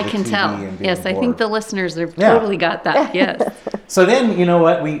down in front of the TV. I can tell. And being bored. I think the listeners have totally got that. Yes. So then, you know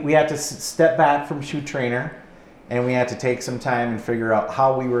what? We had to step back from Shoe Trainer. And we had to take some time and figure out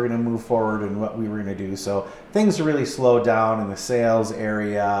how we were going to move forward and what we were going to do. So things really slowed down in the sales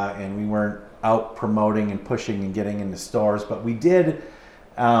area, and we weren't out promoting and pushing and getting into stores. But we did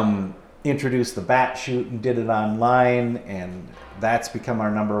introduce the Bat Shoot and did it online, and that's become our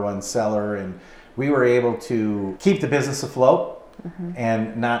 #1 seller. And we were able to keep the business afloat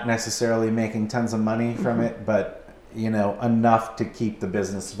and not necessarily making tons of money from it, but enough to keep the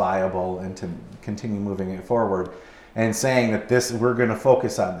business viable and to continue moving it forward, and saying that we're going to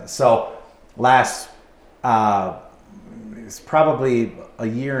focus on this. So it's probably a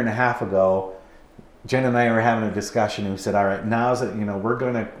year and a half ago, Jen and I were having a discussion, and we said, all right, now's it, we're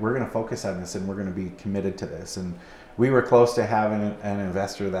going to focus on this, and we're going to be committed to this. And we were close to having an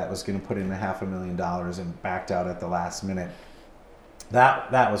investor that was going to put in $500,000 and backed out at the last minute.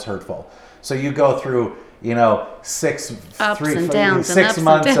 That was hurtful. So you go through 6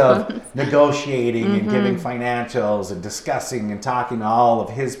 months of negotiating and giving financials and discussing and talking to all of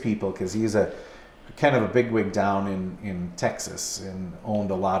his people, because he's a kind of a bigwig down in Texas and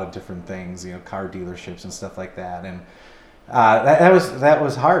owned a lot of different things, car dealerships and stuff like that. And that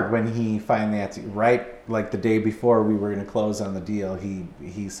was hard when he finally had to, right, like the day before we were going to close on the deal,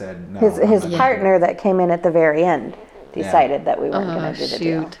 he said no. His partner that came in at the very end decided that we weren't going to do the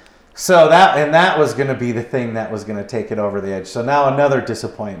deal. So that was going to be the thing that was going to take it over the edge. So now another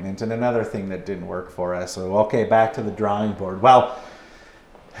disappointment and another thing that didn't work for us. So, okay, back to the drawing board. Well,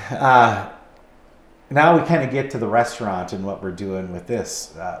 now we kind of get to the restaurant and what we're doing with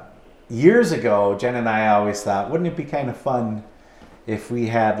this. Years ago, Jen and I always thought, wouldn't it be kind of fun if we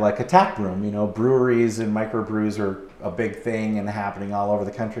had like a tap room? Breweries and microbrews are a big thing and happening all over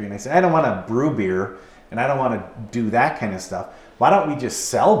the country. And I said, I don't want to brew beer, and I don't want to do that kind of stuff. Why don't we just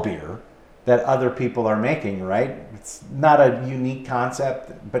sell beer that other people are making, right? It's not a unique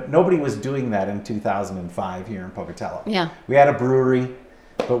concept, but nobody was doing that in 2005 here in Pocatello. Yeah. We had a brewery,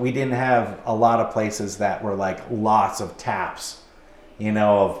 but we didn't have a lot of places that were like lots of taps,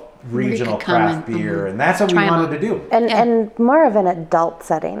 of regional craft beer. And that's what we wanted to do. And more of an adult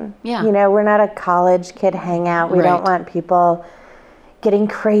setting. Yeah. We're not a college kid hangout. We don't want people getting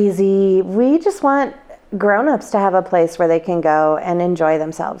crazy. We just want grown-ups to have a place where they can go and enjoy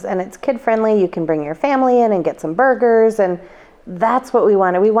themselves, and it's kid-friendly. You can bring your family in and get some burgers, and that's what we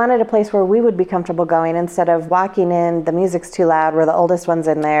wanted. We wanted a place where we would be comfortable going, instead of walking in, the music's too loud, we're the oldest ones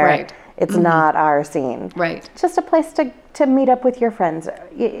in there. Right. It's not our scene. Right. Just a place to meet up with your friends.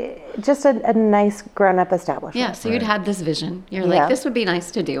 Just a nice grown-up establishment. Yeah, so you'd had this vision. You're like, this would be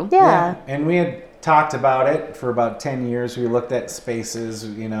nice to do. Yeah. And we had talked about it for about 10 years. We looked at spaces,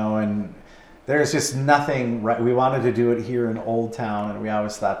 and there's just nothing right. We wanted to do it here in Old Town, and we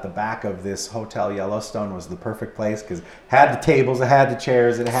always thought the back of this Hotel Yellowstone was the perfect place, because it had the tables, it had the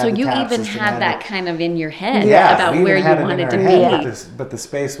chairs, it had the tap system. So you even had that kind of in your head about where you wanted to be. But the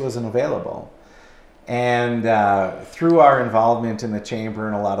space wasn't available. And through our involvement in the chamber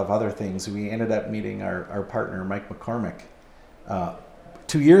and a lot of other things, we ended up meeting our partner, Mike McCormick,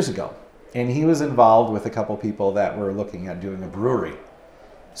 2 years ago. And he was involved with a couple people that were looking at doing a brewery.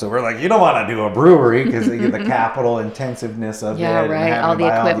 So we're like, you don't want to do a brewery because of the capital intensiveness of it. Right. And all the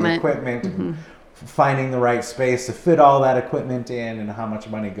equipment. And finding the right space to fit all that equipment in, and how much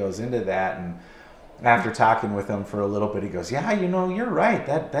money goes into that. And after talking with him for a little bit, he goes, yeah, you're right.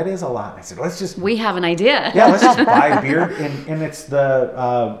 That is a lot. And I said, we have an idea. Yeah, let's just buy beer. And it's the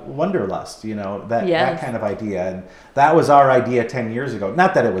Wonderlust, that kind of idea. And that was our idea 10 years ago.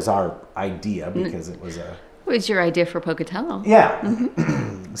 Not that it was our idea, because it was a... It was your idea for Pocatello. Yeah.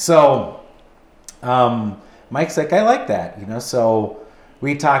 So Mike's like, I like that, so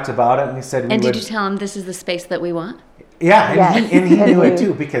we talked about it and we said we And would. did you tell him this is the space that we want? Yeah, and he knew it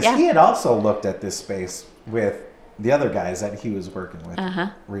too, because he had also looked at this space with the other guys that he was working with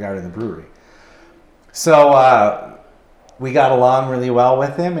regarding the brewery. So we got along really well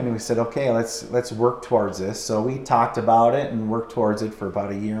with him, and we said, okay, let's work towards this. So we talked about it and worked towards it for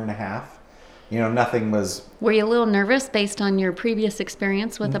about a year and a half. Nothing was... Were you a little nervous based on your previous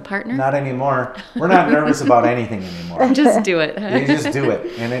experience with a partner? Not anymore. We're not nervous about anything anymore. Just do it. You just do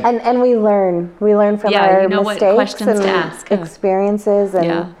it. And we learn. We learn from our mistakes what questions and to ask. Experiences,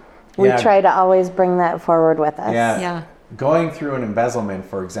 and we try to always bring that forward with us. Yeah. Going through an embezzlement,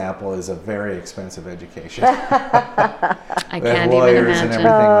 for example, is a very expensive education. I can't lawyers even imagine. And everything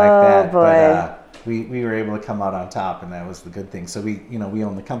like that. Boy. But we were able to come out on top, and that was the good thing. So we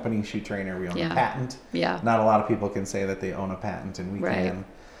own the company, Shoe Trainer. We own the patent. Yeah. Not a lot of people can say that they own a patent, and we can.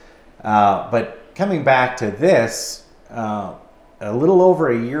 But coming back to this, a little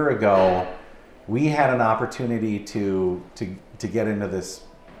over a year ago, we had an opportunity to get into this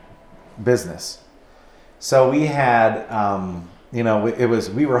business. So we had,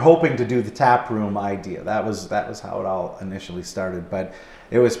 we were hoping to do the tap room idea. That was how it all initially started. But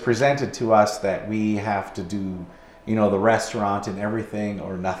it was presented to us that we have to do, the restaurant and everything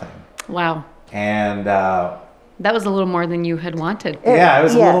or nothing. Wow. And that was a little more than you had wanted. It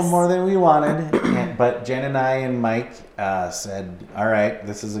was a little more than we wanted. But Jen and I and Mike said, all right,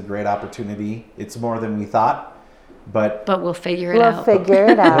 this is a great opportunity. It's more than we thought. But we'll figure it out. We'll figure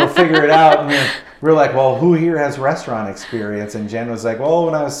it out. We'll figure it out. And we're like, well, who here has restaurant experience? And Jen was like, well,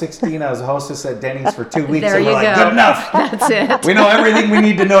 when I was 16, I was a hostess at Denny's for 2 weeks. There and you we're like, go. good enough. That's it. We know everything we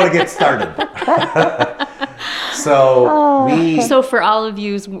need to know to get started. So for all of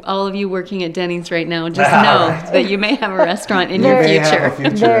you working at Denny's right now, just know that you may have a restaurant in your future.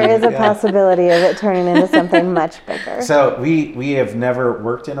 There is a possibility of it turning into something much bigger. So we have never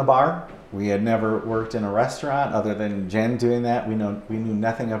worked in a bar. We had never worked in a restaurant other than Jen doing that. We knew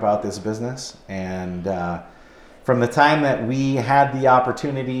nothing about this business. And from the time that we had the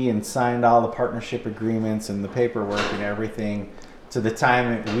opportunity and signed all the partnership agreements and the paperwork and everything, to the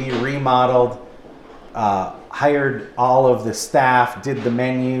time that we remodeled, hired all of the staff, did the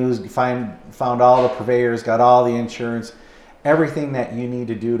menus, found all the purveyors, got all the insurance, everything that you need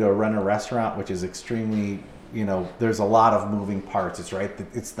to do to run a restaurant, which is extremely... there's a lot of moving parts.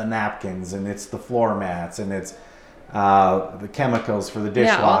 It's the napkins, and it's the floor mats, and it's the chemicals for the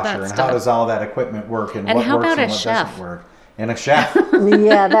dishwasher, and how does all that equipment work, and what how works about and a what chef? doesn't work. And a chef.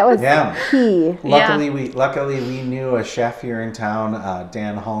 That was key. Luckily we knew a chef here in town,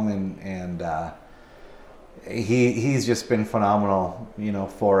 Dan Holman, and he's just been phenomenal,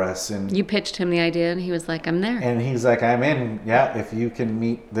 for us. And you pitched him the idea, and he was like, "I'm there." And he's like, "I'm in. Yeah, if you can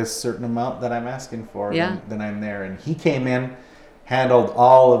meet this certain amount that I'm asking for, then I'm there." And he came in, handled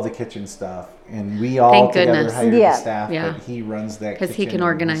all of the kitchen stuff, and we all together hired the staff. But he runs that because he can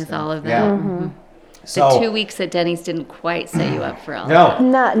organize all of that. Yeah. Mm-hmm. So, the 2 weeks at Denny's didn't quite set you up for all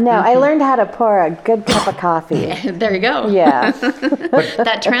that. No. I learned how to pour a good cup of coffee. There you go. Yeah.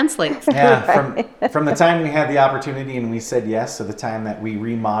 That translates. Yeah, from the time we had the opportunity and we said yes to the time that we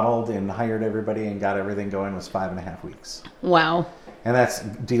remodeled and hired everybody and got everything going was 5.5 weeks. Wow. And that's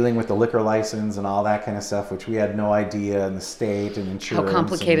dealing with the liquor license and all that kind of stuff, which we had no idea, and the state and insurance. How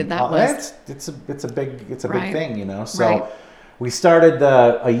complicated that was. It's a big thing, So we started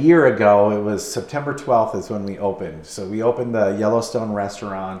a year ago. It was September 12th is when we opened. So we opened the Yellowstone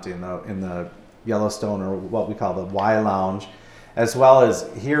restaurant in the Yellowstone, or what we call the Y Lounge, as well as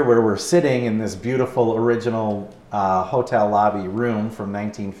here where we're sitting in this beautiful original hotel lobby room from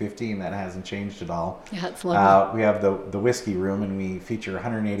 1915 that hasn't changed at all. Yeah, it's lovely. We have the whiskey room, and we feature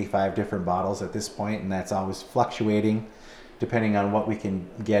 185 different bottles at this point, and that's always fluctuating depending on what we can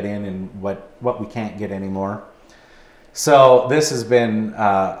get in and what we can't get anymore. So this has been,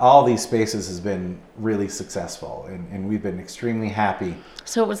 all these spaces has been really successful, and we've been extremely happy.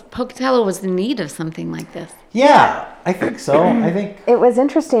 So Pocatello was in need of something like this. Yeah, I think so. I think it was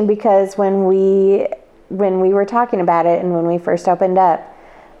interesting because when we were talking about it and when we first opened up,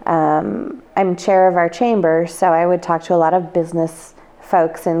 I'm chair of our chamber, so I would talk to a lot of business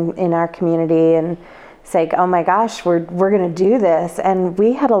folks in our community and say, oh my gosh, we're going to do this. And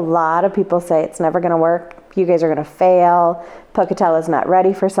we had a lot of people say, it's never going to work. You guys are going to fail. Pocatello's not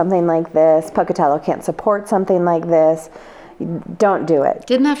ready for something like this. Pocatello can't support something like this. Don't do it.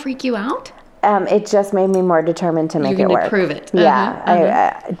 Didn't that freak you out? It just made me more determined to make it work. To prove it. Yeah.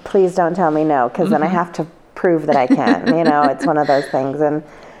 I please don't tell me no, because then I have to prove that I can. It's one of those things.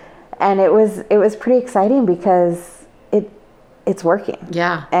 And it was pretty exciting because it's working.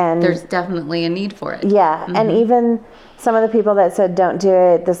 Yeah. And there's definitely a need for it. Yeah. And even some of the people that said, don't do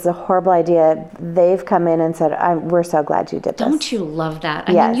it, this is a horrible idea, they've come in and said, we're so glad you did this. Don't you love that?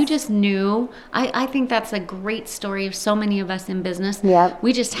 I mean, you just knew. I think that's a great story of so many of us in business. Yep.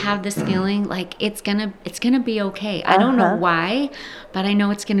 We just have this feeling like it's gonna be okay. I don't know why, but I know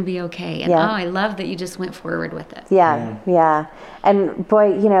it's gonna be okay. And I love that you just went forward with it. Yeah. And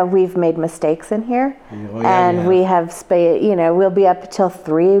boy, we've made mistakes in here, we have, we'll be up till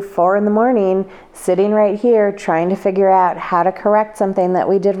 3-4 in the morning, sitting right here, trying to figure out how to correct something that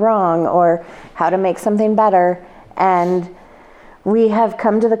we did wrong or how to make something better. And we have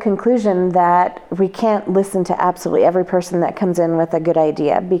come to the conclusion that we can't listen to absolutely every person that comes in with a good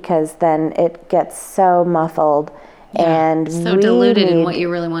idea, because then it gets so muffled and so diluted in what you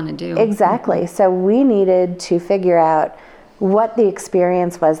really want to do. Exactly. So we needed to figure out what the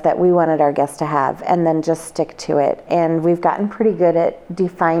experience was that we wanted our guests to have, and then just stick to it. And we've gotten pretty good at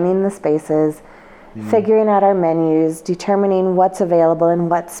defining the spaces, figuring out our menus, determining what's available in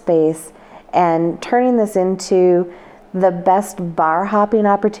what space, and turning this into the best bar hopping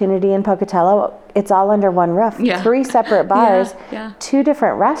opportunity in Pocatello. It's all under one roof. 3 separate bars, 2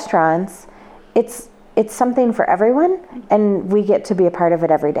 different restaurants. It's something for everyone, and we get to be a part of it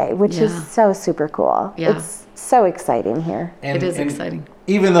every day, which is so super cool. It's so exciting here. It is exciting.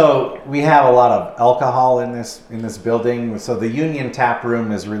 Even though we have a lot of alcohol in this building, so the Union Tap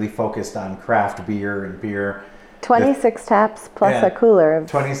Room is really focused on craft beer and beer. 26 taps plus a cooler of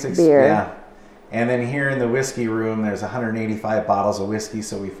 26 beer. Yeah. And then here in the whiskey room, there's 185 bottles of whiskey,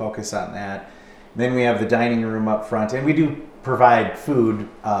 so we focus on that. Then we have the dining room up front, and we do provide food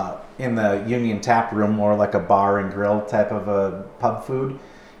in the Union Tap Room, more like a bar and grill type of a pub food.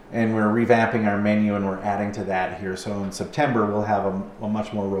 And we're revamping our menu, and we're adding to that here. So in September, we'll have a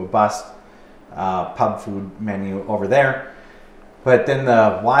much more robust pub food menu over there. But then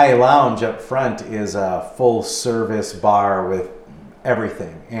the Y Lounge up front is a full service bar with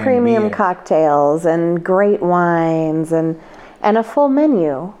everything. And premium cocktails and great wines and a full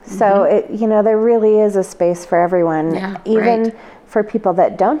menu. So there really is a space for everyone. Even for people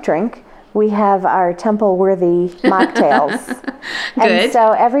that don't drink, we have our temple-worthy mocktails. And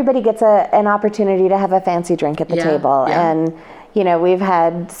so everybody gets an opportunity to have a fancy drink at the table. And, we've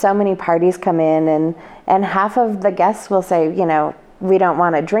had so many parties come in, and half of the guests will say, we don't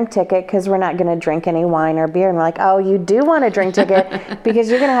want a drink ticket because we're not going to drink any wine or beer. And we're like, oh, you do want a drink ticket because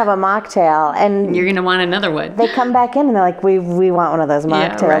you're going to have a mocktail. And you're going to want another one. They come back in and they're like, we want one of those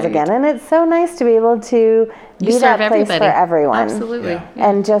mocktails again. And it's so nice to be able to be that place for everyone. Absolutely.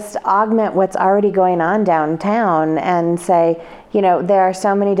 And just augment what's already going on downtown and say, there are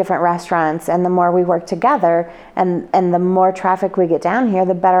so many different restaurants, and the more we work together and the more traffic we get down here,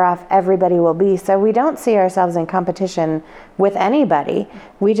 the better off everybody will be. So we don't see ourselves in competition with anybody.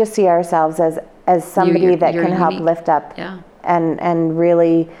 We just see ourselves as somebody that can help lift up and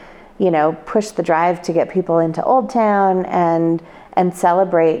really, push the drive to get people into Old Town and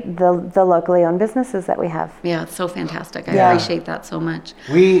celebrate the locally owned businesses that we have. Yeah, it's so fantastic. I appreciate that so much.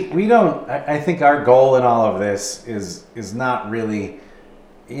 We don't, I think our goal in all of this is not really,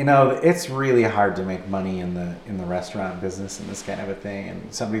 it's really hard to make money in the restaurant business and this kind of a thing.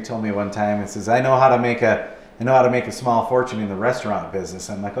 And somebody told me one time, it says, I know how to make a small fortune in the restaurant business.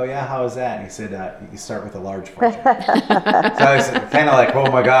 I'm like, oh yeah, how is that? And he said, you start with a large fortune. So I was kind of like,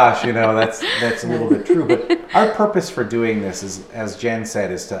 oh my gosh, that's a little bit true. But our purpose for doing this is, as Jen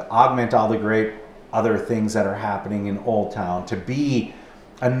said, is to augment all the great other things that are happening in Old Town, to be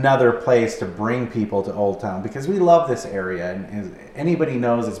another place to bring people to Old Town, because we love this area. And as anybody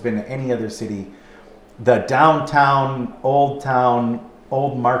knows, it's been in any other city, the downtown, Old Town,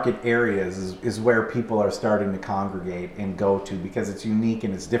 old market areas is where people are starting to congregate and go to, because it's unique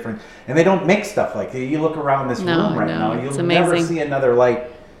and it's different, and they don't make stuff like that. You look around this room right now, you'll never see another light.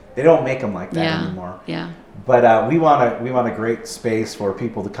 They don't make them like that anymore. But we want a great space for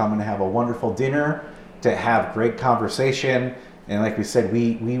people to come and have a wonderful dinner, to have great conversation, and like we said,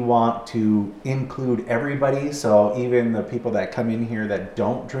 we want to include everybody. So even the people that come in here that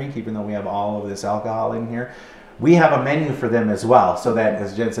don't drink, even though we have all of this alcohol in here, we have a menu for them as well, so that,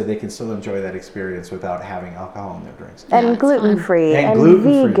 as Jen said, they can still enjoy that experience without having alcohol in their drinks. And gluten-free, and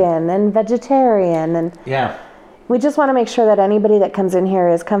vegan, and vegetarian, and we just want to make sure that anybody that comes in here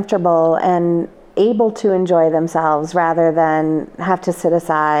is comfortable and able to enjoy themselves, rather than have to sit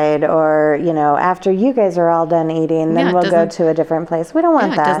aside or, after you guys are all done eating, then we'll go to a different place. We don't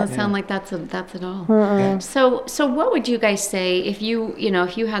want that. It doesn't sound like that's at all. So what would you guys say if you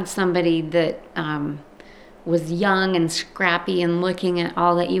had somebody that was young and scrappy and looking at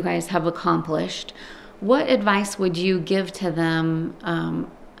all that you guys have accomplished? what advice would you give to them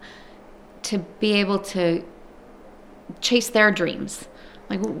to be able to chase their dreams?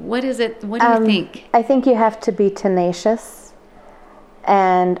 Like, what is it? What do you think? I think you have to be tenacious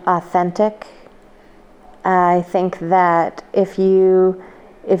and authentic. I think that if you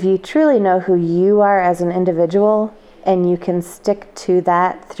truly know who you are as an individual and you can stick to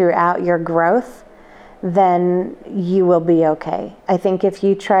that throughout your growth, then you will be okay. I think if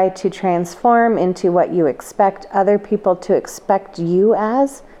you try to transform into what you expect other people to expect you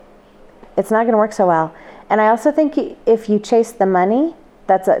as, it's not going to work so well. And I also think if you chase the money,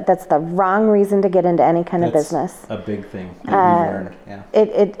 that's the wrong reason to get into any kind of business. A big thing that we learned. Yeah.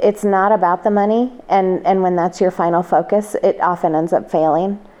 It's not about the money, and when that's your final focus, it often ends up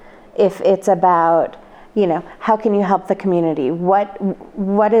failing. If it's about, how can you help the community?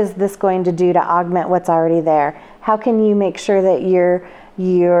 What is this going to do to augment what's already there? How can you make sure that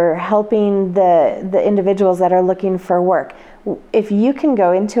you're helping the individuals that are looking for work? If you can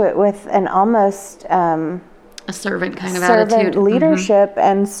go into it with an almost a servant kind of servant attitude, leadership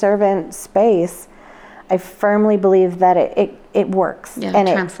and servant space, I firmly believe that it works. Yeah, and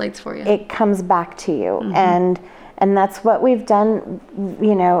it translates for you. It comes back to you, and that's what we've done.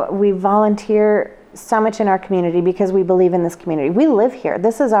 We volunteer so much in our community because we believe in this community. We live here.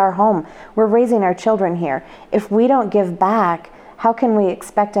 This is our home. We're raising our children here. If we don't give back, how can we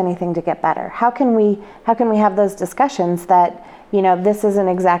expect anything to get better? How can we have those discussions that, this isn't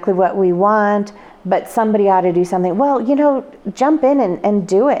exactly what we want, but somebody ought to do something? Well, jump in and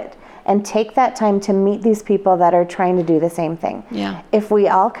do it, and take that time to meet these people that are trying to do the same thing. Yeah. If we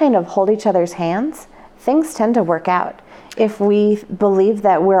all kind of hold each other's hands, things tend to work out. If we believe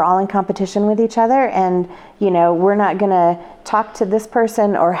that we're all in competition with each other and, we're not going to talk to this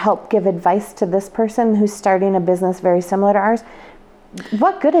person or help give advice to this person who's starting a business very similar to ours,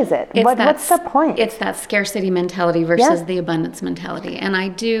 what good is it? What's the point? It's that scarcity mentality versus the abundance mentality. And I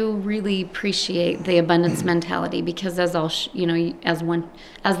do really appreciate the abundance mentality because as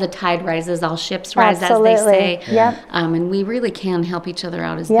the tide rises, all ships rise, Absolutely. as they say. Yeah. And we really can help each other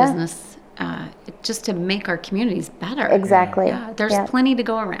out as business just to make our communities better. Exactly. Yeah. There's plenty to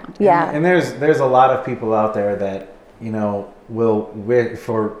go around. Yeah. And there's a lot of people out there that, will wait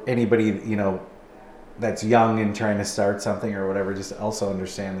for anybody, that's young and trying to start something or whatever, just also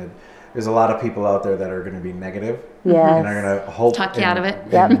understand that there's a lot of people out there that are going to be negative and are going to hope talk you out of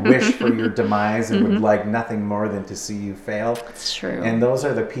it and wish for your demise and would like nothing more than to see you fail. It's true. And those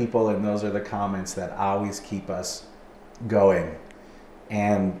are the people and those are the comments that always keep us going.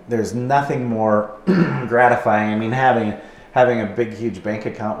 And there's nothing more gratifying. I mean, having a big, huge bank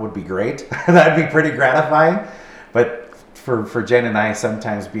account would be great. That'd be pretty gratifying. But for Jen and I,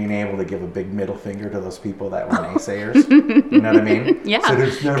 sometimes being able to give a big middle finger to those people that were naysayers, you know what I mean? Yeah, so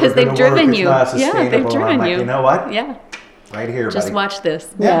it's never because they've driven you. Yeah, they've driven you. You know what? Yeah, right here, just buddy. watch this.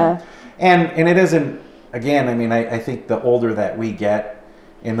 Yeah. And it isn't. Again, I mean, I think the older that we get,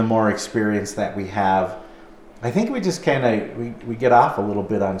 and the more experience that we have, I think we just kind of we get off a little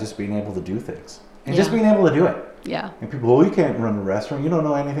bit on just being able to do things and just being able to do it. Yeah. And people, well, you can't run a restaurant. You don't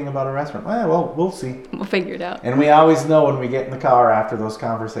know anything about a restaurant. Well, we'll see. We'll figure it out. And we always know when we get in the car after those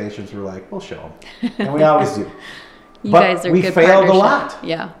conversations, we're like, we'll show them. And we always do. You guys are we good failed a partnership. lot.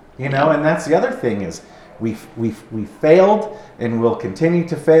 Yeah. And that's the other thing is we failed and we'll continue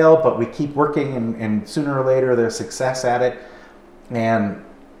to fail, but we keep working and sooner or later there's success at it. And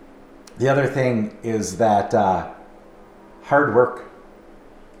the other thing is that hard work.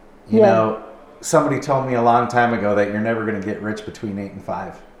 You know, somebody told me a long time ago that you're never going to get rich between 8 and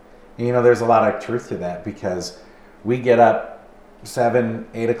 5. And, there's a lot of truth to that because we get up 7,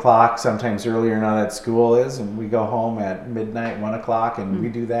 8 o'clock, sometimes earlier now that school is, and we go home at midnight, 1 o'clock, and we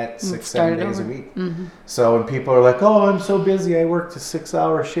do that 6, 7 days a week. Mm-hmm. So when people are like, oh, I'm so busy, I worked a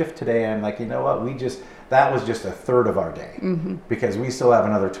 6-hour shift today, I'm like, you know what, that was just a third of our day because we still have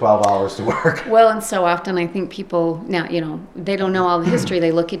another 12 hours to work. Well, and so often I think people now, they don't know all the history.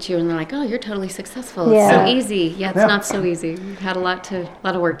 They look at you and they're like, oh, you're totally successful. It's so easy. Yeah, it's not so easy. We've had a lot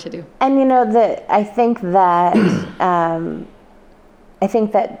of work to do. And I think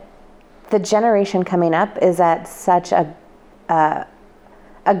that the generation coming up is at such a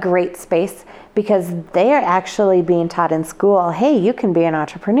great space because they are actually being taught in school, hey, you can be an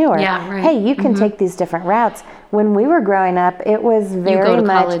entrepreneur. Yeah, right. Hey, you can take these different routes. When we were growing up, it was very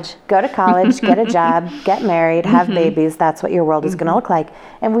much go to college, get a job, get married, have babies. That's what your world is going to look like.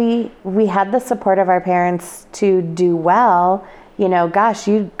 And we had the support of our parents to do well. Gosh,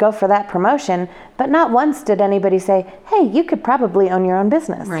 you go for that promotion. But not once did anybody say, hey, you could probably own your own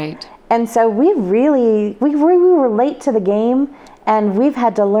business. Right. And so we were late to the game. And we've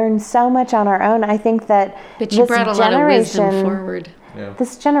had to learn so much on our own. I think that but you brought a lot of wisdom forward. Yeah.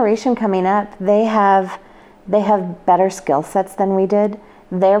 This generation coming up, they have better skill sets than we did.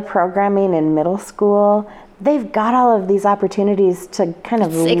 They're programming in middle school. They've got all of these opportunities to kind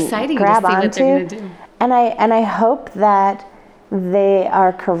of exciting grab to see onto. what they're going to do. And I hope that they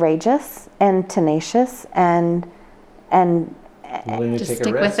are courageous and tenacious and willing to just take stick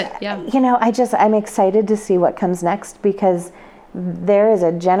a risk. with it. Yeah. you know, I'm excited to see what comes next, because there is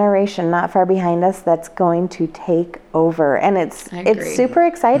a generation not far behind us that's going to take over, and it's super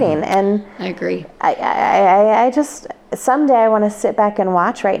exciting. And I agree. I just someday I want to sit back and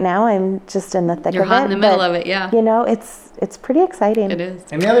watch. Right now, I'm just in the thick You're of hot it. in the middle of it, yeah. You know, it's pretty exciting. It is.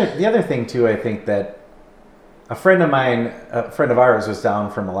 And the other thing too, I think that a friend of ours was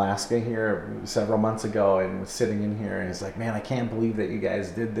down from Alaska here several months ago and was sitting in here and he's like, man, I can't believe that you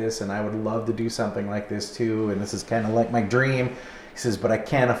guys did this, and I would love to do something like this too, and this is kind of like my dream. He says, but I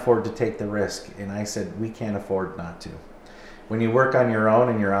can't afford to take the risk. And I said, we can't afford not to. When you work on your own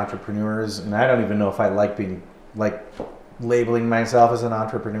and you're entrepreneurs, and I don't even know if I like labeling myself as an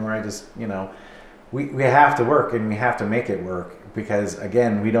entrepreneur. I just, we have to work and we have to make it work. Because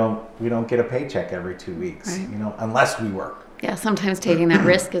again, we don't get a paycheck every 2 weeks, right. Unless we work. Yeah, sometimes taking that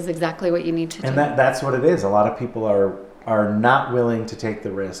risk is exactly what you need to do. And that's what it is. A lot of people are not willing to take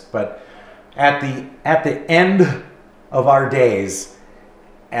the risk. But at the end of our days,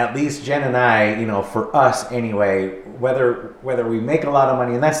 at least Jen and I, for us anyway, whether we make a lot of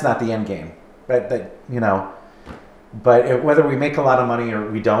money, and that's not the end game, but whether we make a lot of money or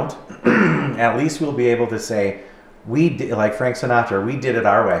we don't, at least we'll be able to say, we did, like Frank Sinatra, we did it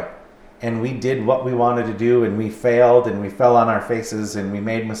our way, and we did what we wanted to do, and we failed, and we fell on our faces, and we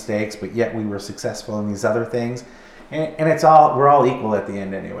made mistakes, but yet we were successful in these other things, and we're all equal at the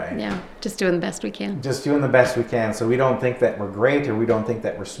end anyway. Yeah, just doing the best we can. Just doing the best we can. So we don't think that we're great, or we don't think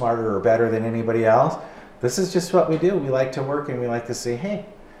that we're smarter or better than anybody else. This is just what we do. We like to work, and we like to say, hey,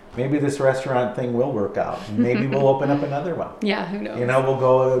 maybe this restaurant thing will work out. Maybe we'll open up another one. Yeah, who knows? We'll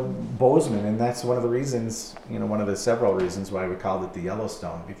go to Bozeman, and that's one of the reasons, one of the several reasons why we called it the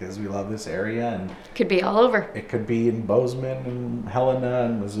Yellowstone, because we love this area, and could be all over. It could be in Bozeman and Helena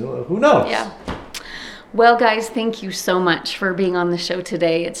and Missoula. Who knows? Yeah. Well, guys, thank you so much for being on the show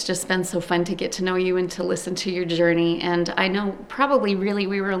today. It's just been so fun to get to know you and to listen to your journey. And I know probably really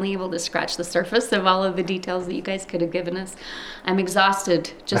we were only able to scratch the surface of all of the details that you guys could have given us. I'm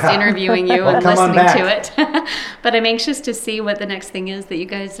exhausted just interviewing you and listening to it. But I'm anxious to see what the next thing is that you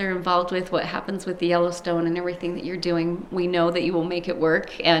guys are involved with, what happens with the Yellowstone and everything that you're doing. We know that you will make it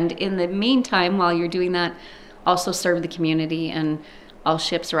work. And in the meantime, while you're doing that, also serve the community, and all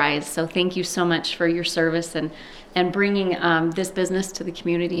ships rise. So thank you so much for your service and bringing this business to the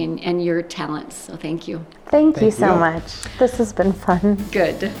community and your talents. So thank you. Thank you so much. This has been fun.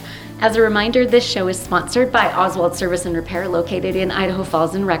 Good. As a reminder, this show is sponsored by Oswald Service and Repair, located in Idaho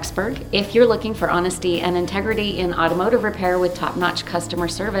Falls and Rexburg. If you're looking for honesty and integrity in automotive repair with top-notch customer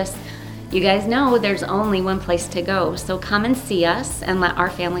service, you guys know there's only one place to go. So come and see us and let our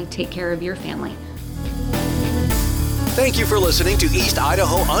family take care of your family. Thank you for listening to East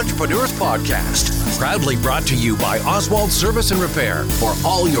Idaho Entrepreneurs Podcast, proudly brought to you by Oswald Service and Repair for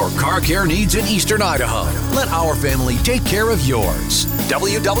all your car care needs in Eastern Idaho. Let our family take care of yours.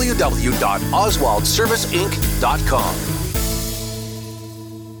 www.oswaldserviceinc.com